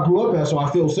 That's where I grew up at, so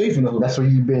I feel safe in the hood. That's where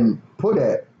you've been put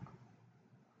at.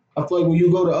 I feel like when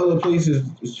you go to other places,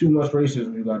 it's too much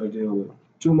racism you got to deal with.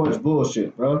 Too much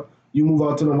bullshit, bro. You move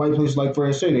out to the white places like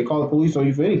Fred say, they call the police on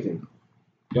you for anything. You know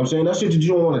what I'm saying? That shit that you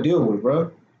don't want to deal with, bro.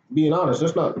 Being honest,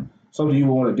 that's not something you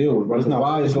would want to deal with, bro. It's not-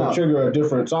 Why it's going to trigger a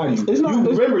different side of you. It's not- You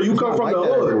it's- remember, you it's come not from like the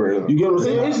that everywhere, hood. though. You get what I'm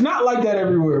saying? It's not like that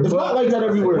everywhere. It's but not like that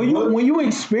everywhere. when you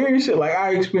experience it, like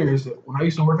I experienced it when I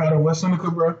used to work out in West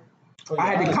Seneca, bro. I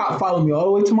had the cop follow me all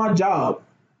the way to my job.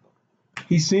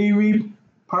 He seen me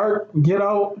park, get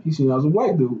out. He seen I was a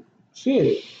white dude.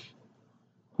 Shit.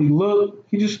 He looked.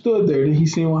 He just stood there. Then he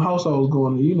seen what house I was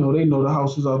going to. You know, they know the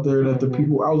houses out there that the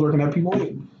people I was working at people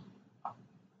in. A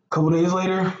couple days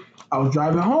later, I was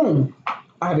driving home.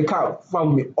 I had the cop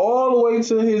follow me all the way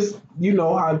to his, you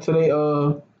know, how to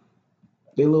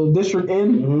their little district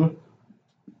end. Mm-hmm.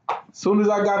 Soon as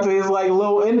I got to his like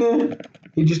little ending,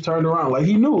 he just turned around. Like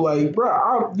he knew, like,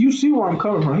 bro, you see where I'm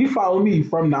coming from. He followed me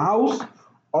from the house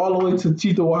all the way to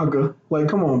Chitawaka. Like,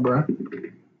 come on, bro.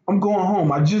 I'm going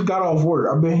home. I just got off work.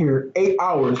 I've been here 8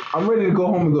 hours. I'm ready to go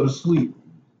home and go to sleep.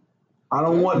 I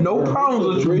don't want no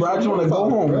problems with you, bro. I just want to go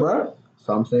home, bro.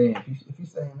 So I'm saying, if you're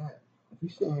saying that, if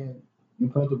you're saying you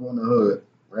comfortable in the hood,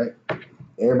 right?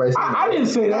 Everybody's saying I didn't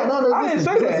say that. I didn't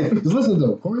say that. Just listen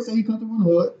though. Corey said he comfortable in the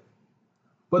hood.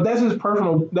 But that's his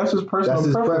personal. That's his That's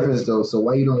his preference though. So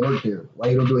why you don't work there? Why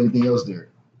you don't do anything else there?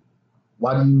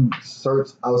 Why do you search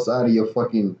outside of your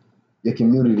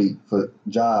community for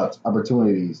jobs,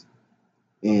 opportunities,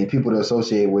 and people to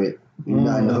associate with? You're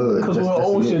not in the hood. Because we'll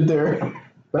own shit there.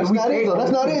 But that's not it though.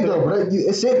 That's not it though. But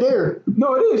it's shit there.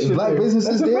 No, it is It's shit black there.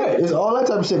 businesses That's a there. fact. It's all that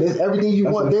type of shit. It's everything you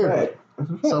That's want a there. fact. That's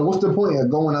a fact. So what's the point of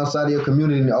going outside of your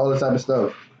community and all that type of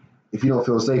stuff if you don't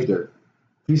feel safe there?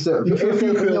 If you feel If safe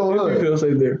you in your hood, feel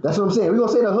safe there. that's what I'm saying. We're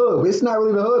gonna say the hood, but it's not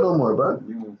really the hood no more, bro.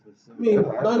 I mean,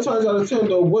 9 times out of 10,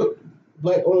 though, what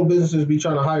black-owned businesses be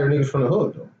trying to hire niggas from the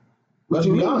hood, though? What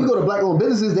you mean? You go to black-owned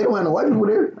businesses, they don't have no white people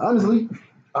there. Honestly,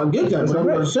 I get that, but I'm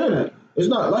not saying that. It's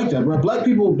not like that, bro. Black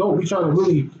people don't be trying to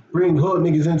really bring hood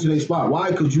niggas into their spot.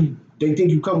 Why? Because they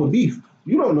think you come with beef.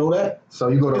 You don't know that. so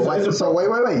you go to white. So wait.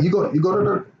 You go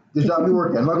to the job you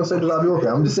work at. I'm not gonna say the job you work at.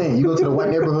 I'm just saying you go to the white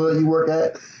neighborhood you work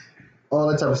at. All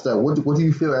that type of stuff. What do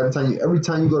you feel every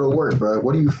time you go to work, bro?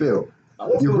 What do you feel?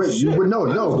 You would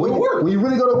know. When you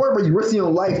really go to work, bro, you risking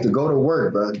your life to go to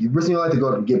work, bro. You risking your life to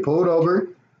go to get pulled over.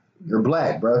 You're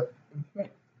black, bro.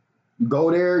 You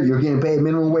go there, you're getting paid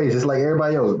minimum wage, just like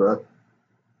everybody else, bro.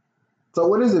 So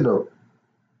what is it though?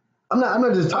 I'm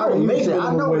not just I talking. don't make I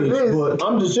minimum know what it wage, is. but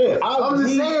I'm just saying. I'm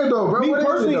just saying though, bro. Me What is it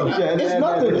personally, though? it's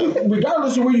nothing.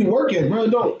 Regardless of where you work at, bro,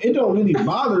 it don't really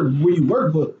bother where you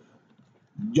work. But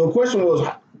your question was,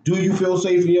 do you feel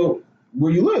safe in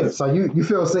where you live? So you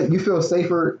feel safe? You feel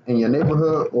safer in your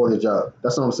neighborhood or your job?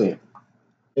 That's what I'm saying.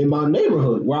 In my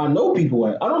neighborhood, where I know people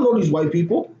at. I don't know these white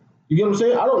people. You get what I'm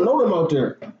saying? I don't know them out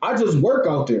there. I just work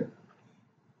out there.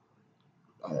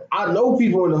 I know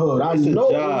people in the hood. I It's a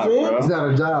know. job, You know what I'm saying? It's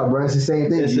not a job, bro. It's the same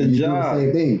thing. It's a you job. do the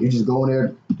same thing. You just go in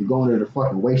there. You're going there to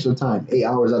fucking waste your time. 8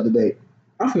 hours out the day.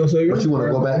 I feel safe. But you want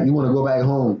to go back. You want to go back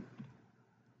home.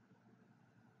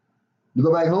 You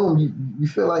go back home. You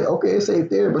feel like okay, it's safe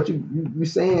there. But you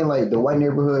saying like the white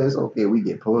neighborhood is okay. We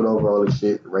get pulled over, all this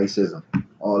shit, racism,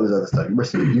 all this other stuff.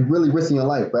 You really risking your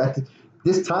life, bro.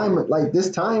 This time, bro,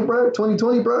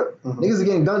 2020, bro, niggas are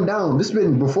getting gunned down. This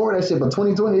been before that shit, but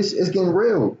 2020, it's getting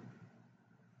real.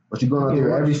 But you're going out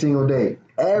there every single day.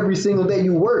 Every single day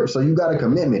you work, so you got a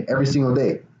commitment every single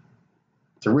day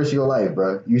to risk your life,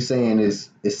 bro. You saying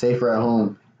it's safer at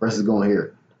home versus going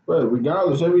here. Bro,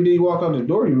 regardless, every day you walk out the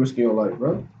door, you risking your life,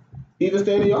 bro. Even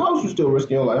staying in your house, you still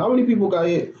risking your life. How many people got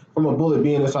hit from a bullet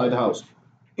being inside the house?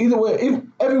 Either way, if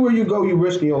everywhere you go, you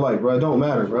risking your life, bro. It don't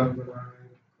matter, bro.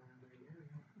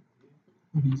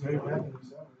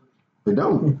 They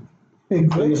don't. In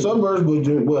the suburbs,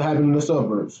 what happened in the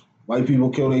suburbs? White people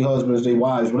kill their husbands, their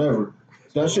wives, whatever.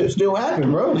 That shit still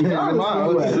happen, bro. Regardless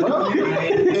where you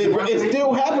at, bro. It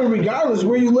still happen regardless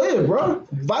where you live, bro.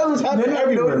 Violence happens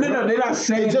everywhere. No, they're not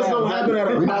saying It just that. don't happen at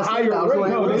We're a not saying higher that. rate.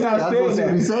 No, they're not That's saying what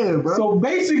that. we saying, bro. So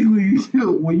basically,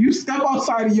 when you step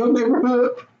outside of your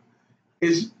neighborhood,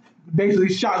 it's basically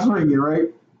shots ringing, right?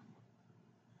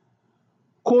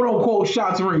 Quote unquote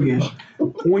shots ringing.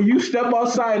 When you step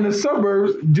outside in the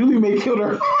suburbs, Julie may kill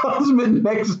her husband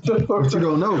next door. But you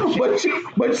don't know.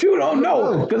 But you don't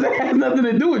know because it has nothing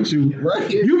to do with you. Right.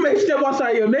 You may step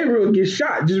outside your neighborhood and get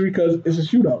shot just because it's a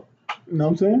shootout. You know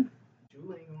what I'm saying?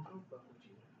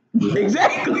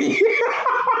 Exactly.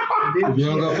 If you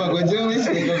don't go fuck with Julie, she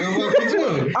ain't gonna go fuck with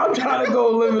Julie. I'm trying to go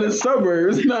live in the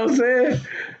suburbs. You know what I'm saying?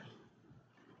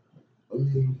 I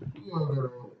mean, you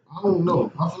know, I don't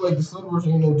know. I feel like the suburbs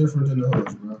ain't no different than the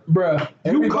hoods, bro. Bruh,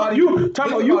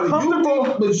 talking about you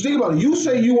comfortable? But think about it. You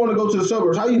say you want to go to the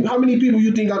suburbs. How many people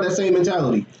you think got that same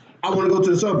mentality? I want to go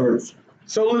to the suburbs.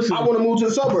 So listen. I want to move to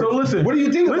the suburbs. So listen. What do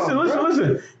you think about it?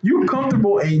 Listen. You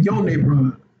comfortable in your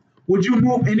neighborhood. Would you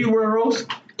move anywhere else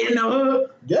in the hood?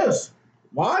 Yes.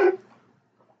 Why?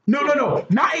 No.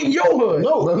 Not in your hood.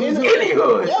 No. In any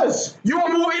hood. Yes. You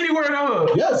won't move anywhere in the hood.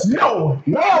 Yes. No.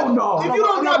 Hell no. If you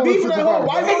don't got beef in that hood,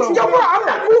 why Hey, yo, bro, I'm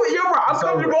not moving. Yo, bro, I'm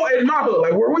comfortable in my hood.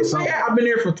 Like, where we stay at, I've been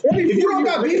there for 20 years. If you don't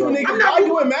got beef with niggas, why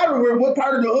do it matter where what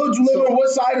part of the hood you live on, what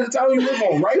side of the town you live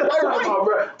on, right?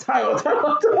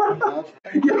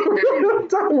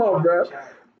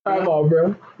 Time out,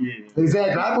 bro.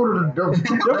 Exactly. I go to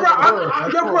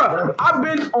the Yo, bro, I've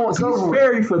been on East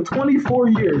Ferry for 24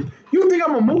 years. You think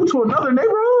I'm gonna move to another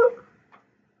neighborhood?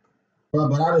 Bro,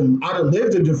 but I done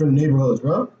lived in different neighborhoods,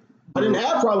 bro. I didn't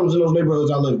have problems in those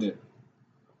neighborhoods I lived in.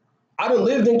 I done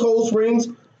lived in Cold Springs.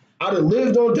 I done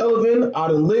lived on Delavan. I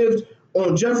done lived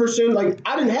on Jefferson. Like,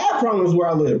 I didn't have problems where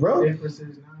I lived, bro.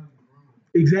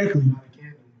 Exactly.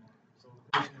 So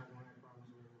of course you're not gonna have problems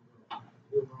with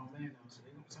you're a grown man now. So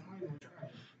somebody gonna try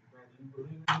it. Whether you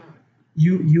believe it or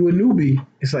not. You a newbie.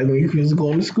 It's like when you kids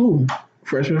going to school.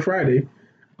 Freshman Friday.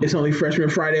 It's only freshman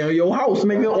Friday on your house,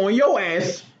 nigga, on your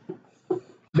ass.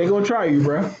 They gonna try you,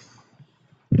 bro.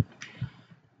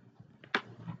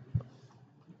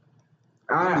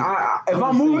 If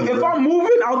I'm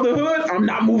moving out the hood, I'm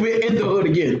not moving in the hood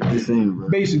again. Just saying, bro.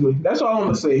 Basically, that's all I'm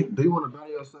gonna say. Do you want to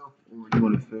better yourself, or you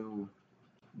want to feel?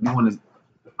 You want to?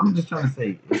 I'm just trying to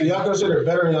say. So y'all consider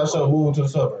bettering yourself moving to the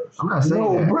suburbs? I'm not saying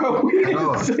No, that. bro. We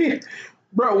didn't say it.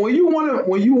 Bro, when you wanna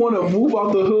move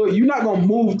out the hood, you're not gonna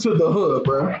move to the hood,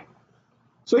 bro.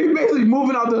 So you basically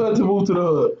moving out the hood to move to the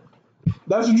hood.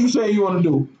 That's what you say you want to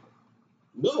do.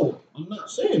 No, I'm not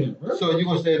saying it, bro. So you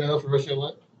gonna stay in the hood for the rest of your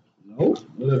life? No,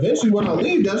 but eventually when I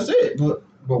leave, that's it. But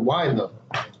why though?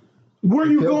 Where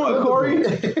you going, Corey?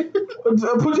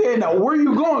 Put your hand out. Where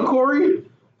you going, Corey?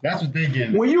 That's what they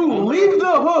get. When you leave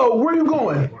the hood, where you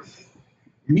going?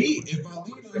 Me, if I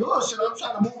leave the hood, shit, I'm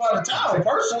trying to move out of town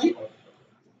personally.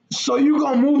 So you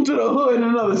gonna move to the hood in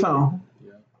another town?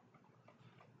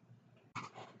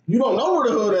 You don't know where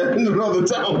the hood at in another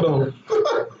town, though.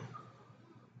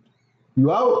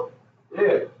 You out?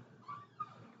 Yeah.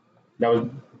 That was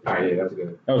Yeah, that's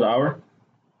good. that was an hour.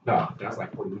 No, that's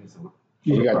like 40 minutes.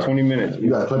 You got 20 minutes. You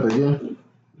got to clip it again?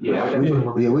 Yeah.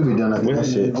 Yeah, we be done after that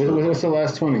shit. What's the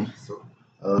last 20?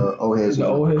 Old head The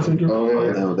syndrome. old head syndrome. Oh,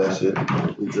 yeah, done with that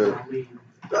shit. We good.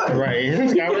 Right.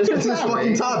 It's this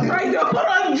fucking topic. Right now, hold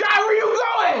on, John, where you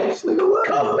going?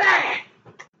 Come back.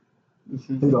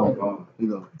 He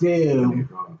go. Damn.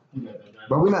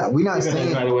 But we not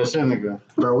saying,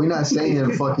 bro. We not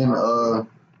saying fucking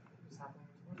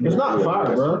It's not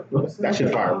fire, bro. That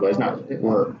shit fire, but it's not.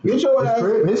 what? Get your ass.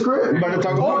 His crib. We about to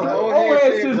talk about the old Old head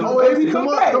head shit. syndrome. Oh, baby, Baby, come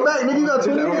on, come back, nigga. You got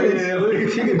 2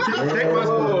 minutes. She can take my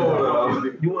spot.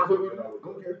 You want to talk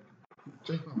about that?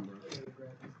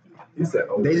 He said,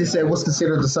 oh, They just said what's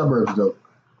considered the suburbs though.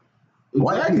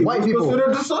 White people.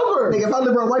 Considered the suburbs. Nigga, if I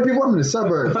live around white people, I'm in the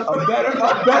suburbs. A better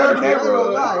I neighborhood.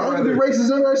 ain't gonna be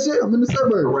racist on that shit. I'm in the I'd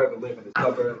suburbs. rather live in the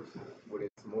suburbs where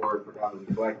it's more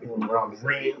predominantly black people around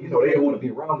me. You know, they don't want to be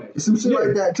around that. Some shit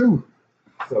like that too.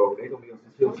 So they're going to be on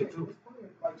some chill shit too.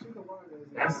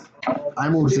 That's I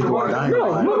ain't moving to Sequoia. I ain't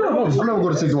gonna lie. No. I'm never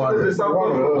going to Sequoia. I'm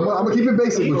gonna keep it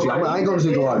basic with you. I ain't going to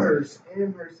Sequoia. Amherst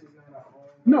is not a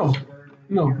home.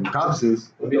 No. Cops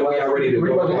is. we are ready to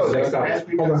go next That's time.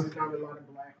 because there's not a lot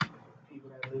of black people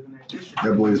that live in that district.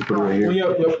 That boy just put it right here.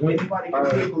 Anybody can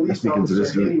be a police speaking to this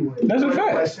officer dude. anyway. That's a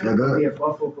fact. That's Yeah, good. be a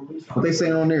Buffalo police What they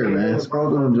saying on there, man? Scroll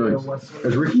down joints.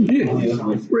 That's Ricky. Yeah.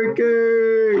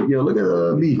 Ricky. Yo, look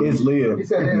at B. It's Leah. He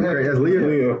said, That's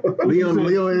Leo.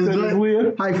 Leo is That's joint.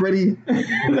 Leah. Hi, Freddie. That's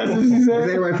what she Is said.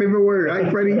 that my favorite word? Hi,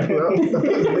 Freddie.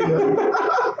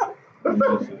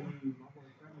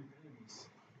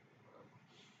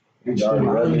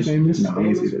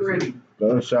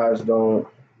 Gunshots don't.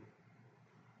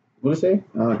 What it say?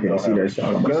 I can't see that shit.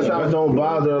 Gunshots don't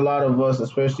bother a lot of us,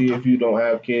 especially if you don't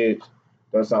have kids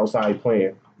that's outside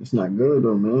playing. It's not good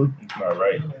though, man. It's not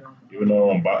right. Even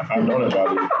though I know that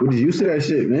about it. We just used to that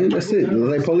shit, man. That's it. It's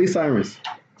like police sirens.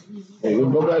 Hey, we'll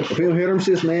go back. If you don't hear them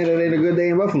shits, man, that ain't a good day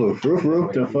in Buffalo. For real.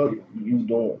 What the fuck you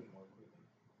doing?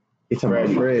 It's about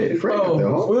Fred. Fred, Oh, the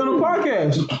we're on a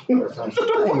podcast. I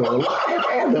ain't gonna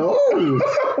lie. The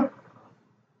hoes.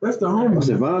 That's the I homie.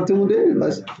 said, Von tuned in.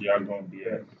 Let's. Y'all gonna be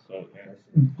at. So,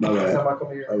 My Next bad. time I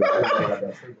come here, My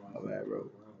bad, bro.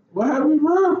 What happened,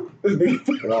 bro? My bad.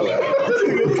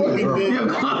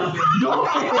 Go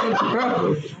ahead,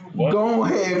 bro. Go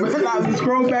ahead, man. Now,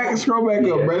 scroll back up,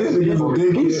 bro. This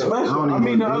nigga's he's I special. don't I even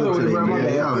mean, the do other it way, today, bro. My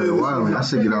man. Y'all bad. here wilding. I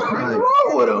should get out What's right.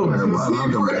 wrong with him?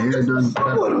 I'm got my hair done. What's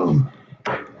wrong with him?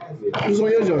 Who's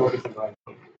on your joint?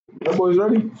 That boy's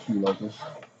ready?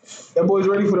 That boy's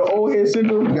ready for the old head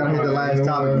syndrome? We gotta hit the last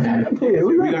topic. Yeah,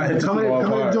 we ready. gotta hit Come in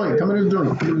the joint. Come in the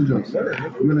joint. You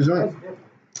in the joint?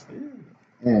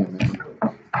 Yeah, man.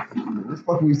 What the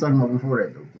fuck we was talking about before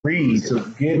that, though? Read. So,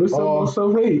 Get We're so off.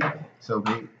 self-hate. so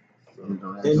big.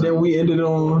 And then we ended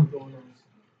on...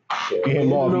 Get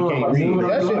him off. He can't read.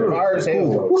 That shit fire as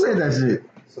hell. Who said that shit?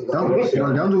 Don't do that.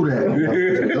 Don't do that.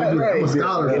 I'm a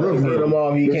scholar. For real, Get for him real.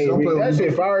 off. He can't Don't play read. That with me.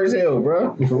 shit fire as hell,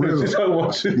 bro. For real.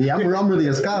 Yeah, I'm really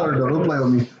a scholar, though. Don't play with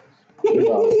me. Word,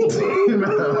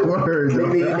 though.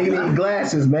 They need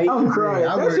glasses, man. I'm crying. I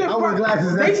That wear- shit I wear fire.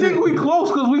 glasses, They that's think it. we close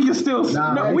because we can still see.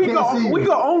 Nah, No, they we can't see can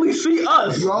you. only see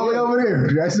us. You all the way over there.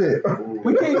 That's it.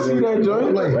 We can't see that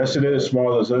joint. Play. that shit is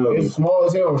small as hell. It's small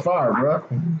as hell and fire, bro.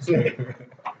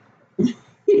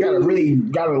 You gotta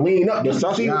lean up to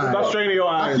see. Nah. straining your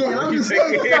I eyes. can't. I'm just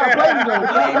saying. You gotta play though. It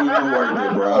ain't even worth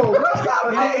it, bro.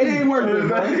 It ain't worth it,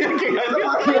 bro. I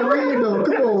can't read though.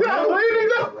 Come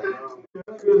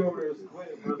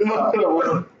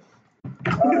on,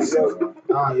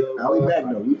 Now we back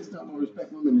though. We just talking about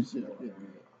respect women and shit.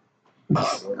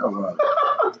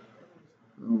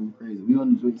 Oh, crazy. We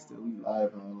on the joint still. We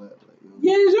live and all that. Like, yo.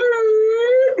 Yes, sir.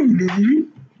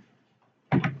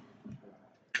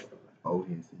 Oh,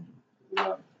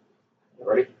 yes.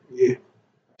 ready? Yeah.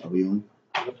 Are we on?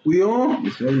 We on? We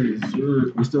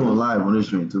still on live on this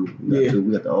joint too. We got,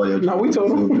 we got the audio. No, we told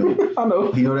him. I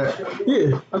know. You know that?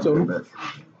 Yeah, I told him. Bet.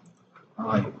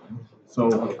 Alright. So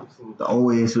the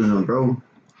old head syndrome, bro.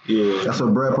 Yeah, That's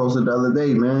what Brad posted the other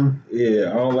day, man.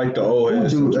 yeah. I don't like the old head.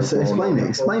 Dude, explain it.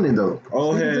 Explain it though.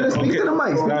 Old Speak head. to the- speak to the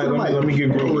mic. Speak Nah, to the mic. let me get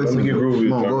groovy. Let me get groovy.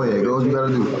 Come on, go ahead. Go what you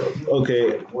gotta do.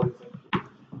 Okay.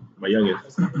 My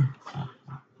youngest.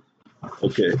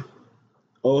 Okay.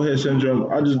 Old head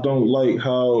syndrome. I just don't like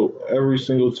how every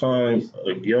single time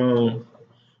a young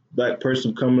black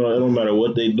person coming out, it don't matter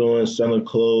what they doing, selling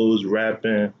clothes,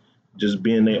 rapping, just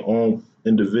being their own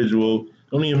individual.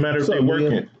 It don't even matter if they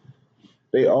working.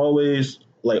 They always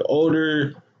like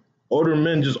older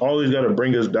men just always gotta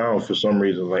bring us down for some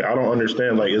reason. Like I don't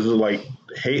understand. Like is it like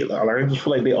hate? Like I just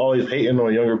feel like they always hating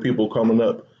on younger people coming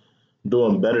up,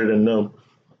 doing better than them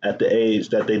at the age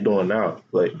that they doing now.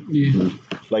 Like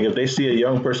like if they see a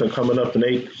young person coming up and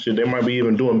they might be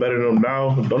even doing better than them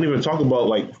now. Don't even talk about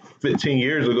like 15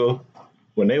 years ago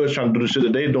when they was trying to do the shit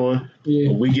that they doing.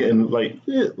 Yeah. We getting like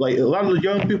a lot of the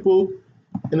young people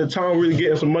in the town really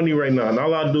getting some money right now. And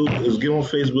all I do is get on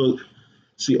Facebook,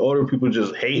 see older people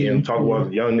just hating, talk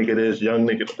about young nigga this, young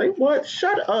nigga. Like what?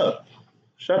 Shut up.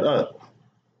 Shut up.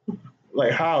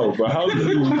 Like how, bro? How do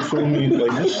you feel me?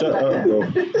 Like just shut up, bro.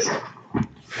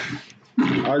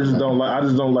 I just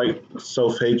don't like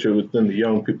self-hatred within the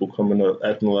young people coming up,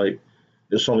 acting like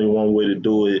there's only one way to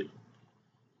do it,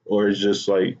 or it's just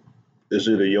like it's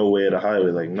either your way or the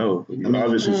highway. Like no, you can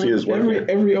obviously see it's working.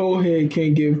 Every old head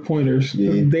can't give pointers.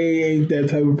 Yeah. They ain't that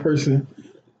type of person,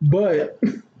 but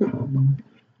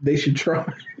they should try.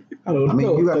 I don't I mean,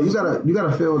 know. you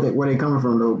gotta feel that where they coming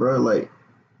from though, bro. Like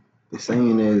the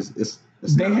saying is, it's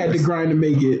They not, had to grind to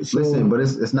make it. So listen, but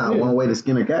it's not one way to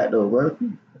skin a cat though, bro.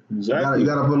 Exactly. You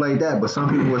gotta put it like that. But some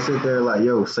people will sit there like,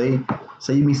 yo, say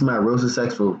you meet somebody real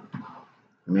successful,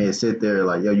 and they sit there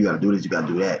like, yo, you gotta do this, you gotta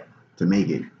do that to make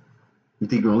it. You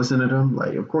think you're gonna listen to them?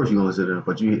 Like, of course you're gonna listen to them.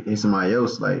 But you hear somebody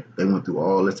else, like, they went through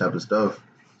all this type of stuff.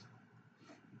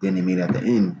 Then they made it at the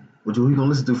end. Who you gonna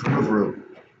listen to for real?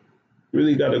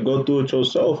 Really got to go through it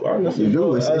yourself. Honestly, You do.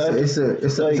 bro. It's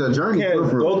a journey. You can't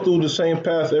For real. go through the same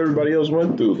path everybody else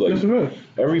went through. Like That's right.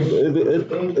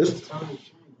 it's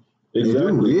You do,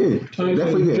 exactly. yeah. Times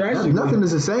Definitely. change Yeah. drastically. Nothing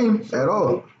is the same at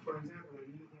all. For example,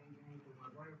 you can't do anything with my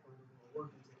grandfather or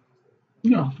working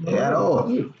today. No. At all.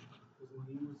 Because when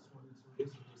he was 22,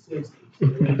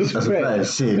 this is the 60s. That's a fact.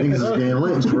 Shit, niggas was getting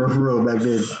lynched for real back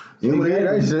then. You would hear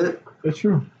that shit. That's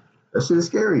true. That shit is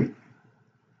scary.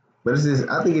 But it's just,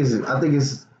 I think it's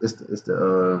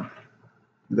the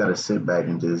you gotta sit back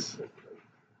and just,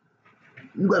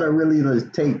 you gotta really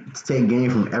take game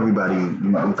from everybody you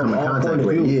come in contact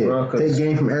with. Yeah, bro, take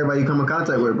game from everybody you come in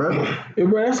contact with, bro. Yeah,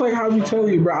 bro, that's like how we tell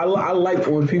you, bro. I like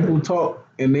when people talk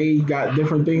and they got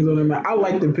different things on them. I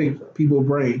like to pick people's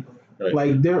brain, Right.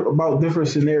 like about different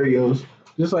scenarios.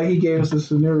 Just like he gave us a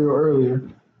scenario earlier,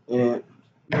 and you know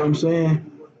what I'm saying.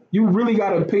 you really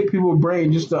gotta pick people's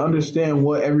brain just to understand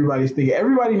what everybody's thinking.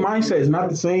 Everybody's mindset is not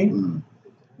the same.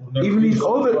 Even these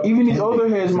older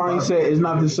heads' mindset is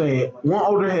not the same. One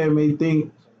older head may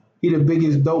think he the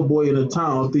biggest dope boy in the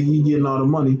town, think he getting all the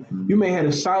money. You may have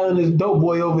the silentest dope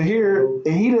boy over here,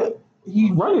 and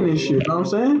he running this shit. You know what I'm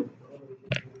saying?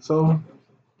 So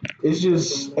it's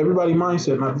just everybody's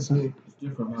mindset not the same. It's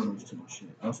different levels to the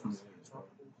shit. That's what it is, bro.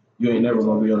 You ain't never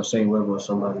gonna be on the same level as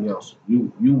somebody else.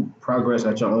 You progress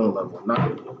at your own level,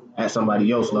 not at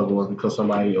somebody else's level, or because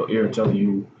somebody in your ear telling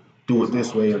you do it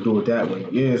this way or do it that way.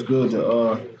 Yeah, it's good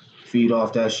to feed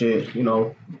off that shit, you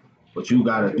know, but you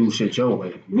gotta do shit your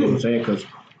way. You know what I'm saying? Because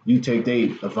you take their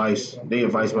advice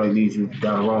might lead you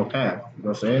down the wrong path. You know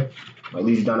what I'm saying? Might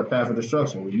lead you down the path of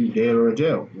destruction where you dead or in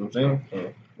jail. You know what I'm saying?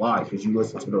 And why? Because you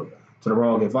listen to the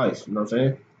wrong advice. You know what I'm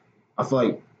saying? I feel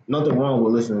like nothing wrong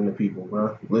with listening to people,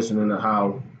 bro. Listening to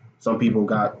how some people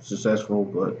got successful,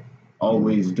 but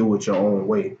always do it your own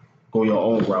way. Go your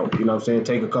own route. You know what I'm saying?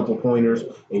 Take a couple pointers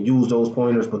and use those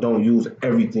pointers, but don't use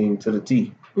everything to the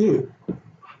T. Yeah.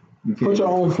 Put your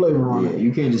own flavor on it.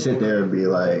 You can't just sit there and be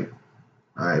like,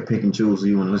 all right, pick and choose who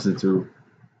you want to listen to.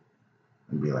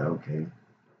 And be like, okay.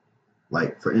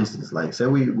 Like, for instance, like, say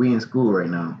we in school right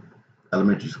now,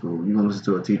 elementary school. You going to listen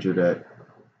to a teacher that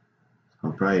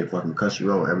gonna probably fucking cuss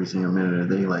you out every single minute of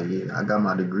the day. Like, yeah, I got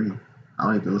my degree. I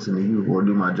don't need to listen to you or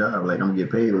do my job. Like, I'm gonna get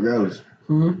paid regardless.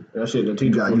 Mm-hmm. That shit, the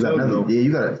teacher you got another. Yeah,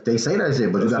 you got. They say that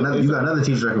shit, but you got another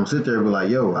teacher that can sit there and be like,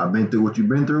 "Yo, I've been through what you've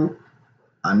been through.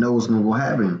 I know what's gonna go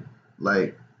happen."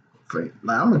 Like I'm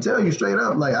gonna tell you straight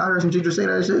up. Like, I heard some teachers say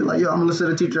that shit. Like, yo, I'm gonna listen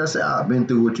to the teacher that say, "I've been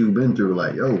through what you've been through."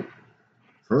 Like, yo,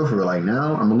 for real. Like,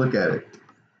 now I'm gonna look at it.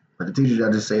 But the teachers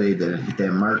that just say they didn't hit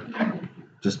that mark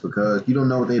just because you don't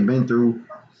know what they've been through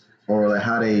or like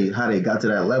how they got to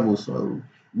that level. So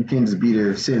you can't just be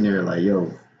there sitting there like,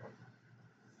 yo,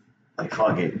 like,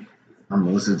 fuck it, I'm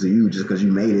gonna listen to you just because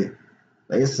you made it.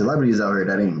 Like, it's celebrities out here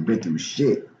that ain't been through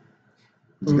shit.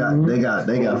 They got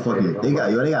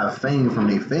fame from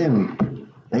their family.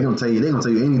 They gonna tell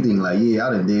you anything. Like, yeah,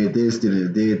 I done did this,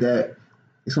 did that.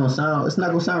 It's not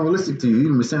gonna sound realistic to you. You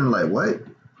gonna be sitting like, what?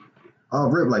 Oh,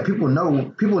 rip. Like, people know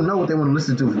what they want to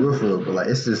listen to for real. But like,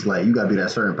 it's just like you gotta be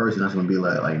that certain person that's gonna be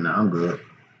like, nah, I'm good.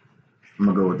 I'm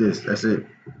gonna go with this. That's it.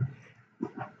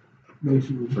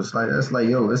 It's like,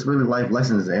 yo, it's really life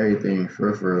lessons and everything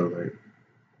for real. Like,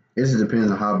 it just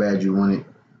depends on how bad you want it,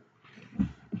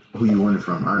 who you want it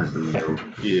from, honestly. Yo.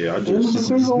 Yeah, it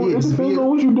depends on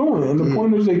what you're doing and the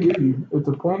pointers they give you. If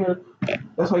the pointer,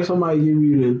 that's like somebody give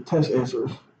you the test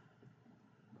answers.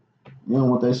 You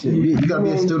don't want that shit. You gotta be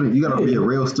a student. You gotta be a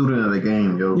real student of the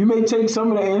game, yo. You may take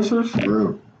some of the answers. For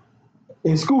real.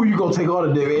 In school, you gonna take all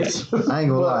the damn answers. I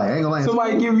ain't gonna lie.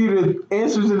 Somebody give you the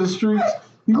answers in the streets.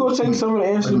 You gonna take some of the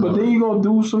answers, but then you gonna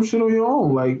do some shit on your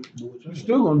own. Like, you're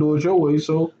still gonna do it your way.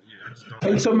 So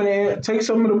take some of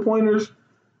the pointers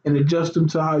and adjust them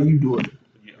to how you do it.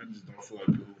 Yeah, I just don't feel like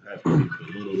people have to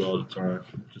be belittled all the time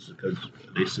just because of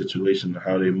their situation and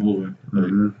how they moving.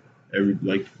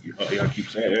 Like, y'all keep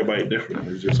saying, everybody different.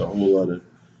 There's just a whole lot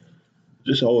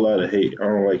of hate. I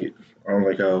don't like it. I don't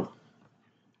like how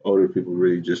older people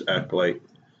really just act like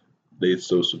they're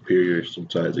so superior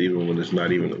sometimes, even when it's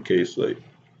not even the case. Like,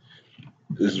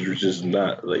 this is just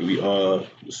not, like, we all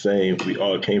the same. We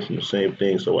all came from the same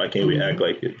thing, so why can't we act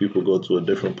like it? People go to a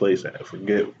different place and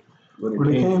forget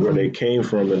where they came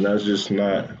from, and that's just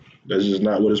not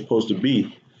what it's supposed to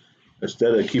be.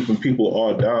 Instead of keeping people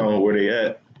all down where they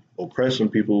at, oppressing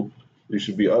people, you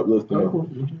should be uplifting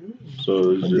them.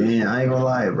 So it's just, damn, I ain't gonna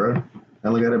lie, bro. I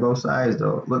look at it both sides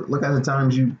though. Look at the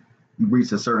times you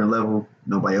reached a certain level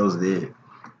nobody else did.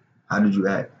 How did you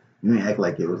act? You didn't act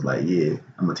like it was like, yeah,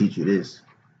 I'm gonna teach you this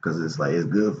because it's like it's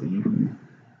good for you.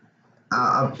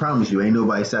 I promise you, ain't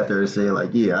nobody sat there and say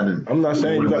like, yeah, I didn't. I'm not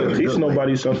saying you gotta teach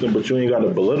nobody something, but you ain't gotta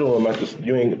belittle them. I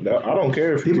don't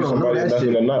care if you teach somebody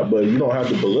nothing or not, but you don't have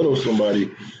to belittle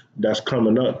somebody that's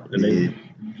coming up, and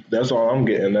that's all I'm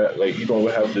getting at. Like, you don't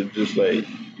have to just like,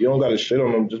 you don't gotta shit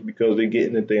on them just because they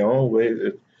getting it their own way.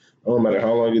 It don't matter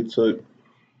how long it took,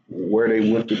 where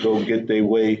they went to go get their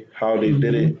way, how they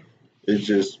did it. It's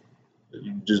just,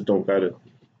 you just don't gotta.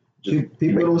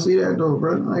 People don't see that though,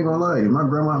 bro. I ain't gonna lie. My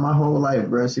grandma, my whole life,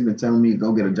 bro, she been telling me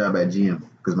go get a job at GM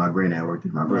because my granddad worked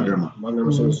there. My great grandma. My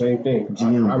grandma said the same thing.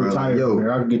 GM, I retired from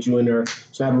there. I can get you in there,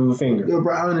 snap of a finger. Yo,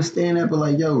 bro, I understand that, but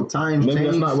like, yo, times change.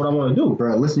 That's not what I want to do,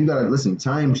 bro. Listen, you gotta listen.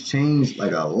 Times change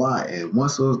like a lot, and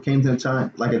once it came to a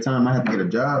time I had to get a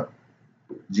job,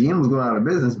 GM was going out of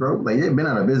business, bro. Like, they've been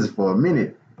out of business for a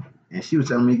minute, and she was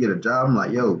telling me to get a job. I'm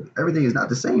like, yo, everything is not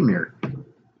the same here.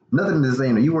 Nothing is the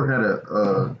same. You working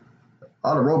at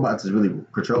all the robots is really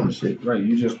controlling shit. Right,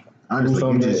 you just Honestly,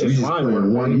 something you that's just fine doing with it,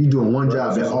 one. right? You doing one Right,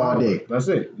 job it's all fine. day. That's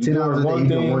it. You 10 doing hours a day, one you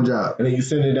doing thing, one job. and then you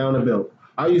send it down the belt.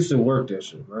 I used to work that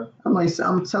shit, bro.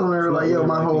 I'm telling her like, yo,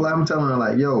 my whole life, I'm telling her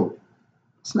like, yo,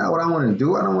 it's not what I want to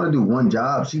do. I don't want to do one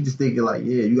job. She just thinking like,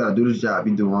 yeah, you got to do this job.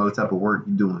 You doing all the type of work.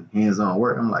 You doing hands-on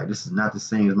work. I'm like, this is not the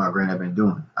same as my granddad been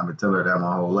doing. I've been telling her that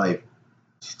my whole life.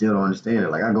 She still don't understand it.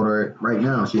 Like I go to her right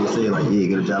now, she'll say like, yeah,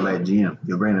 get a job at GM.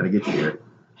 Your granddad will get you there.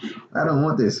 I don't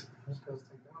want this.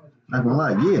 Not gonna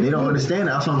lie, yeah, they don't understand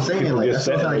it. That's what I'm saying. People Like get that's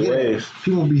set what I'm in trying to their get ways. at.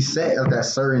 People be set at that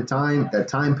certain time, that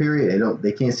time period.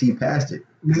 They can't see past it.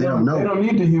 They don't know. They don't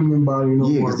need the human body no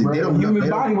Yeah, more. 'cause they Bro. don't The know- human they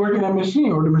don't- body working that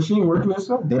machine, or the machine working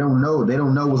itself. They don't know. They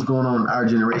don't know what's going on in our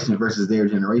generation versus their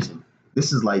generation.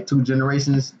 This is like 2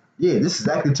 generations. Yeah, this is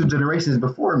actually 2 generations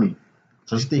before me.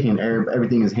 So she's thinking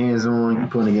everything is hands-on. You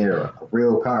putting together a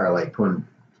real car, like putting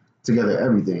together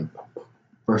everything.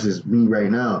 Versus me right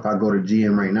now. If I go to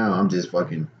GM right now, I'm just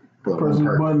fucking putting Pressing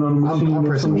one a part. button on the machine. I'm or some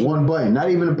pressing shit. one button. Not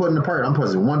even putting the part. I'm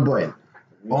pressing one button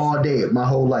all day, my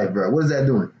whole life, bro. What is that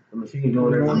doing? The machine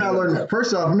doing everything. I'm not learning.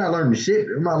 First off, I'm not learning shit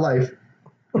in my life.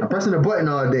 I'm pressing a button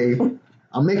all day.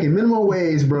 I'm making minimum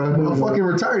wage, bro. I'm fucking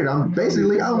retarded. I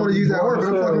don't want to use that word, but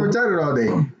I'm fucking retarded all day.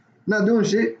 I'm not doing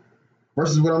shit.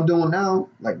 Versus what I'm doing now,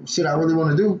 like shit I really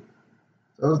want to do.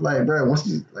 So it's like, bro, once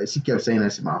she kept saying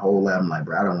that shit my whole life, I'm like,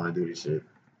 bro, I don't want to do this shit.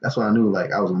 That's why I knew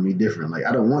like I was gonna be different. Like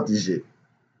I don't want this shit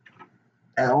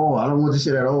at all. I don't want this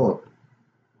shit at all.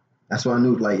 That's why I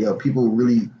knew like, yo,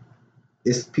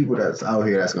 it's people that's out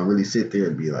here that's gonna really sit there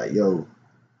and be like, yo,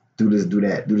 do this, do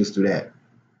that, do this, do that.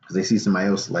 Cause they see somebody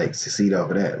else like succeed off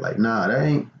of that. Like, nah, that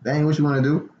ain't what you wanna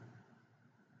do.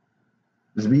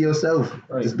 Just be yourself.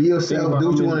 Right. Just be yourself. Do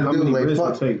what you wanna do.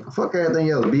 Like fuck everything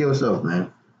else. Be yourself,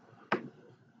 man.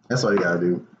 That's all you gotta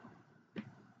do.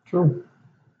 True.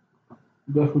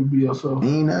 Definitely be yourself.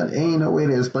 Ain't no way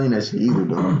to explain that shit either,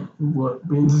 though. What?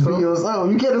 Being Just be yourself?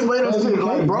 yourself. You can't explain that shit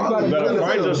like, bro. You gotta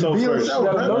find yourself Be first. yourself,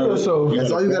 You gotta know bro. yourself.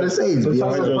 That's all you gotta say. Is The be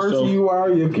type yourself. of person you are,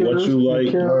 your what you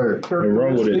like, and run with it.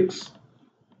 characteristics,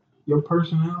 your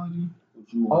personality,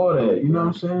 all that. You know what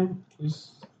I'm saying?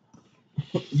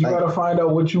 You Like- gotta find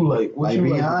out what you like. What Like you be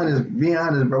like. honest,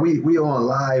 bro. We on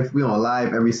live. We on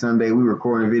live every Sunday. We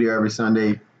recording video every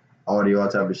Sunday, audio, all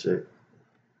type of shit.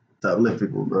 To uplift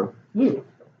people, bro. Yeah.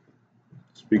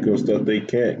 Speak of stuff they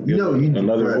can't. Give You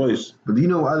another bro, voice. But do you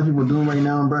know what other people doing right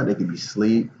now, bro? They could be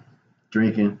sleep,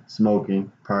 drinking,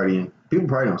 smoking, partying. People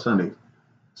party on Sundays,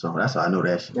 so that's how I know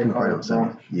that shit. People party on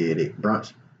Sundays. Yeah, they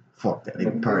brunch. Fuck that. They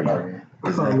party.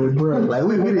 Exactly. Like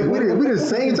we the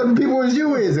same type of people as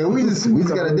you is, and we just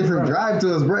got a different drive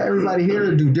to us, bro. Everybody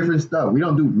here do different stuff.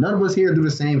 None of us here do the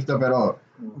same stuff at all.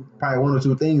 Probably 1 or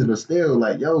 2 things, but still,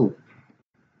 like, yo,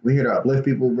 we here to uplift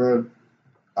people, bro.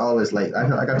 All this, like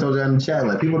I told you in the chat,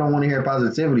 like people don't want to hear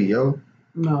positivity, yo.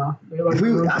 Nah. I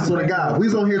swear to God, if we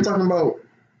was on here talking about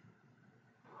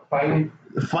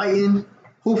fighting,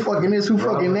 who fucking this, who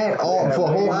fucking that, all for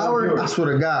a whole hour, I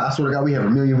swear to God, we have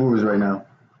 1 million viewers right now.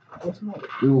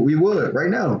 We would right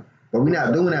now, but we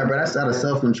not doing that, bro. That's out of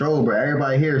self control, bro.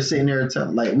 Everybody here sitting there,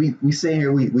 like we sitting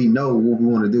here, we know what we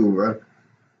want to do, bro.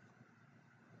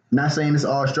 Not saying it's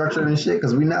all structured and shit,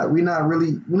 cause we not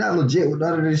legit with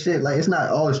none of this shit. Like it's not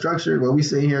all structured, but we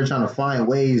sitting here trying to find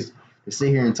ways to sit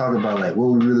here and talk about like what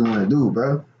we really want to do,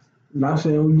 bro. Not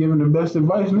saying we giving the best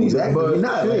advice neither, Exactly, but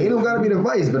not. Like, it don't gotta be the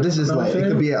advice, but it's just like it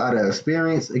could be out of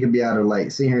experience. It could be out of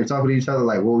like sitting here and talking to each other,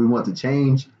 like what we want to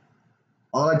change,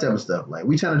 all that type of stuff. Like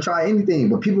we trying to try anything,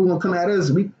 but people gonna come at us.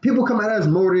 People come at us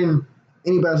more than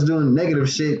anybody's doing negative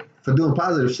shit for doing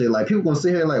positive shit. Like people gonna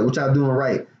sit here like, what y'all doing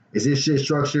right? Is this shit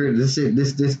structured? This shit,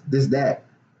 this, that.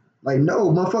 Like,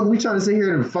 no, motherfucker, we trying to sit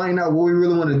here and find out what we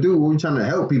really want to do. What we trying to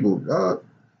help people.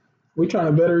 we trying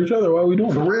to better each other while we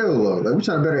doing For it. real, though. Like, we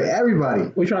trying to better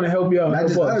everybody. We trying to help y'all. Not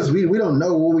just us. We don't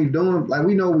know what we doing. Like,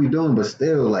 we know what we doing, but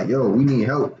still, like, yo, we need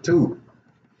help, too.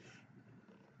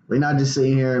 We're not just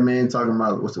sitting here, man, talking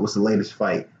about what's the latest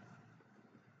fight.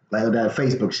 Like, that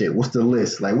Facebook shit. What's the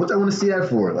list? Like, what I want to see that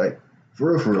for? Like,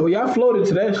 for real. Oh, y'all floated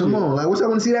to that Come shit. on, like, what I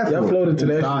want to see that Y'all for? floated to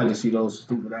that Died shit. to see those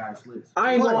stupid ass lists.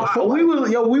 I ain't What? gonna. We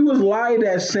was live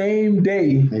that same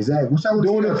day Exactly. What I want to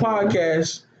see doing the that for?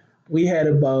 podcast. We had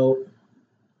about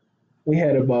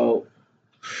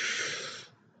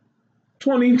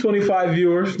 20, 25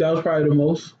 viewers. That was probably the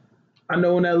most. I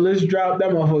know when that list dropped, I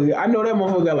know that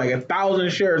motherfucker got like 1,000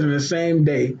 shares in the same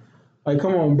day. Like,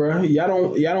 come on, bro. Y'all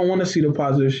don't want to see the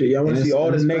positive shit. Y'all want to see all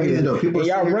the negative. Though. And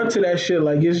y'all run to that shit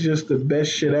like it's just the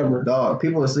best shit ever. Dog,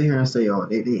 people will sit here and say, "Oh,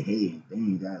 they hate. They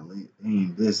ain't that lit. They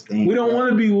ain't this. They ain't We don't want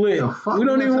to be lit. We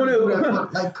don't even want to.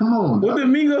 Like, come on. What did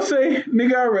Migo say?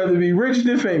 Nigga, I'd rather be rich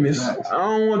than famous. Right. I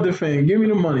don't want the fame. Give me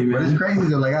the money, But it's man. crazy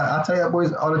though. Like I tell y'all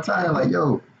boys all the time, like,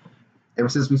 yo, ever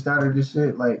since we started this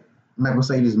shit, like, I'm not gonna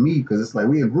say just me, because it's like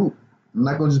we a group. I'm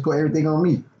not gonna just put everything on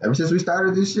me. Ever since we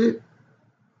started this shit,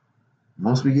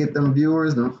 once we get them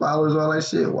viewers, them followers, all that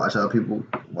shit, watch how people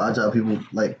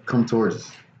like come towards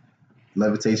us.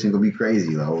 Levitation gonna be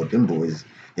crazy. Like, oh, them boys,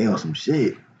 they on some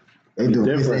shit. They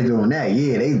doing this, they doing that.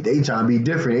 Yeah, they trying to be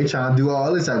different. They trying to do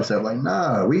all this type of stuff. Like,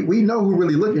 nah, we know who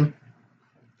really looking.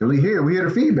 We hear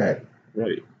the feedback.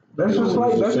 Right. That's just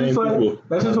like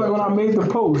when I made the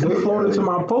post. They floated to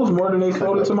my post more than they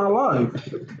floated to my live.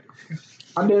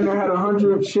 I didn't have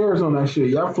 100 shares on that shit.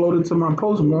 Y'all floated to my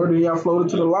post more than y'all floated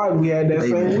to the live we had that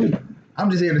same week. I'm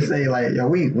just here to say, like, yo,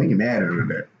 we ain't mad at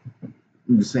that.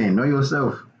 I'm just saying, know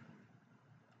yourself.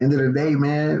 End of the day,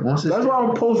 man. That's why I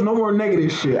don't post no more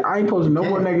negative shit. I ain't posting no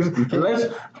more negative.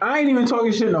 Unless I ain't even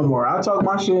talking shit no more. I talk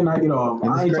my shit and I get off.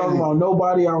 I ain't talking about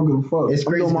nobody. I don't give a fuck. It's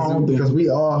crazy because we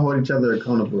all hold each other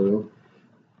accountable. Though.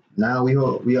 Now we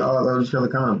all hold each other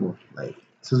accountable. Like,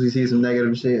 as soon as we see some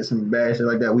negative shit, some bad shit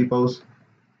like that, we post,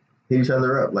 hit each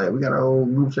other up. Like, we got a whole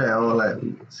group chat, all that.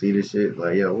 We see this shit.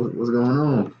 Like, yo, what's going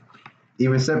on?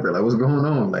 Even separate. Like, what's going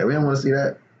on? Like, we don't want to see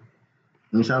that.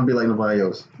 We trying to be like nobody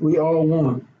else. We all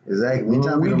one. Exactly. We do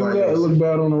that, it look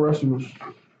bad on the rest of us.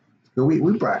 We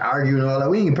probably argue and all that.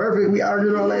 We ain't perfect. We argue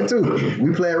and all that too.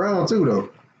 We play around too though.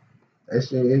 That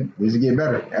shit, it just get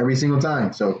better every single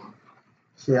time. So,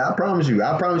 shit, I promise you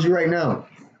right now,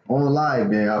 on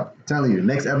live, man. I'm telling you, the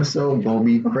next episode gonna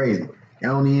be crazy. I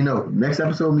don't even know. Next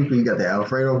episode, you got the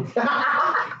Alfredo.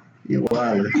 You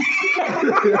wild.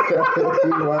 You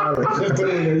wild. You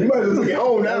might as well take it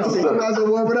home now. You might as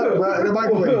well warm it up, bro. In the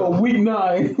microwave. Week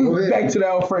 9, back to the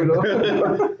Alfredo.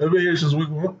 I've been here since week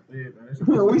 1.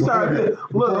 We started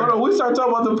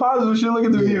talking about the positive shit. Look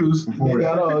at the views.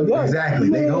 Exactly.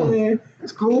 They go.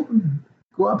 It's cool.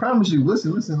 Cool. I promise you.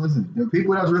 Listen. The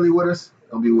people that's really with us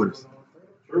gonna be with us.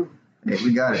 Hey,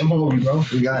 we got it. We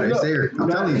got it. It's there. I'm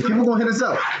telling you, people gonna hit us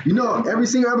up. You know, every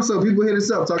single episode, people hit us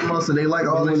up talking about so they like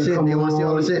all this shit, they want to see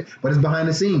all this shit, but it's behind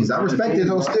the scenes. I respect it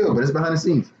though still, but it's behind the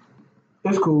scenes.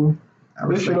 It's cool.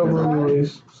 This shit over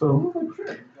anyways. So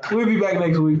we'll be back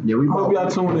next week. Yeah, we hope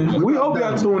y'all tune in. We hope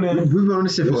y'all tune in. We've been on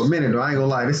this shit for a minute though. I ain't gonna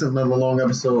lie. This is another long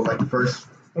episode, like the first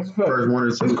one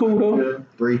or two. It's cool though.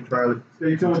 3 probably.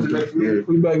 Stay tuned to next week. Yeah.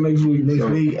 We back next week. Next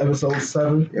week, episode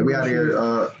 7. Yeah, we out here.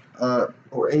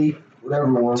 Or 8.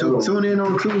 Whatever one. Tune in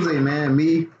on Tuesday, man.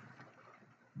 Me,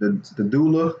 the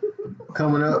doula,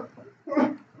 coming up.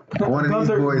 One of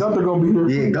these boys. Gunther gonna be here.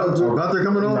 Yeah, Gunther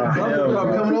coming on.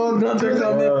 Gunther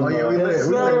coming. Oh yeah, we lit.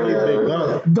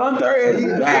 Gunther is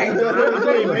back.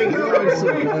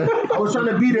 I was trying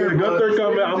to be there. Gunther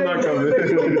coming. I'm not coming.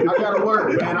 I gotta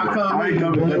work, man. I ain't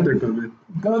coming. Gunther coming.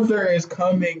 Gunther is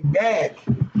coming back.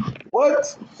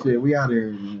 What? Shit, we out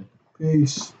here, man.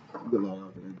 Peace. Good luck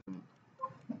out there.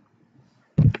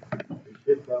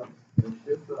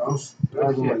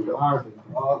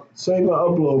 Save and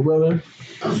upload, brother.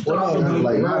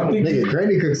 Nigga,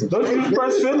 Granny cooks some. Don't you just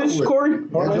press finish, Corey?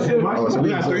 So we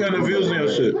got 300 views on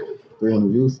your shit.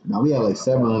 300 views? Now we had like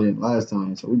 700 last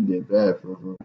time, so we did bad for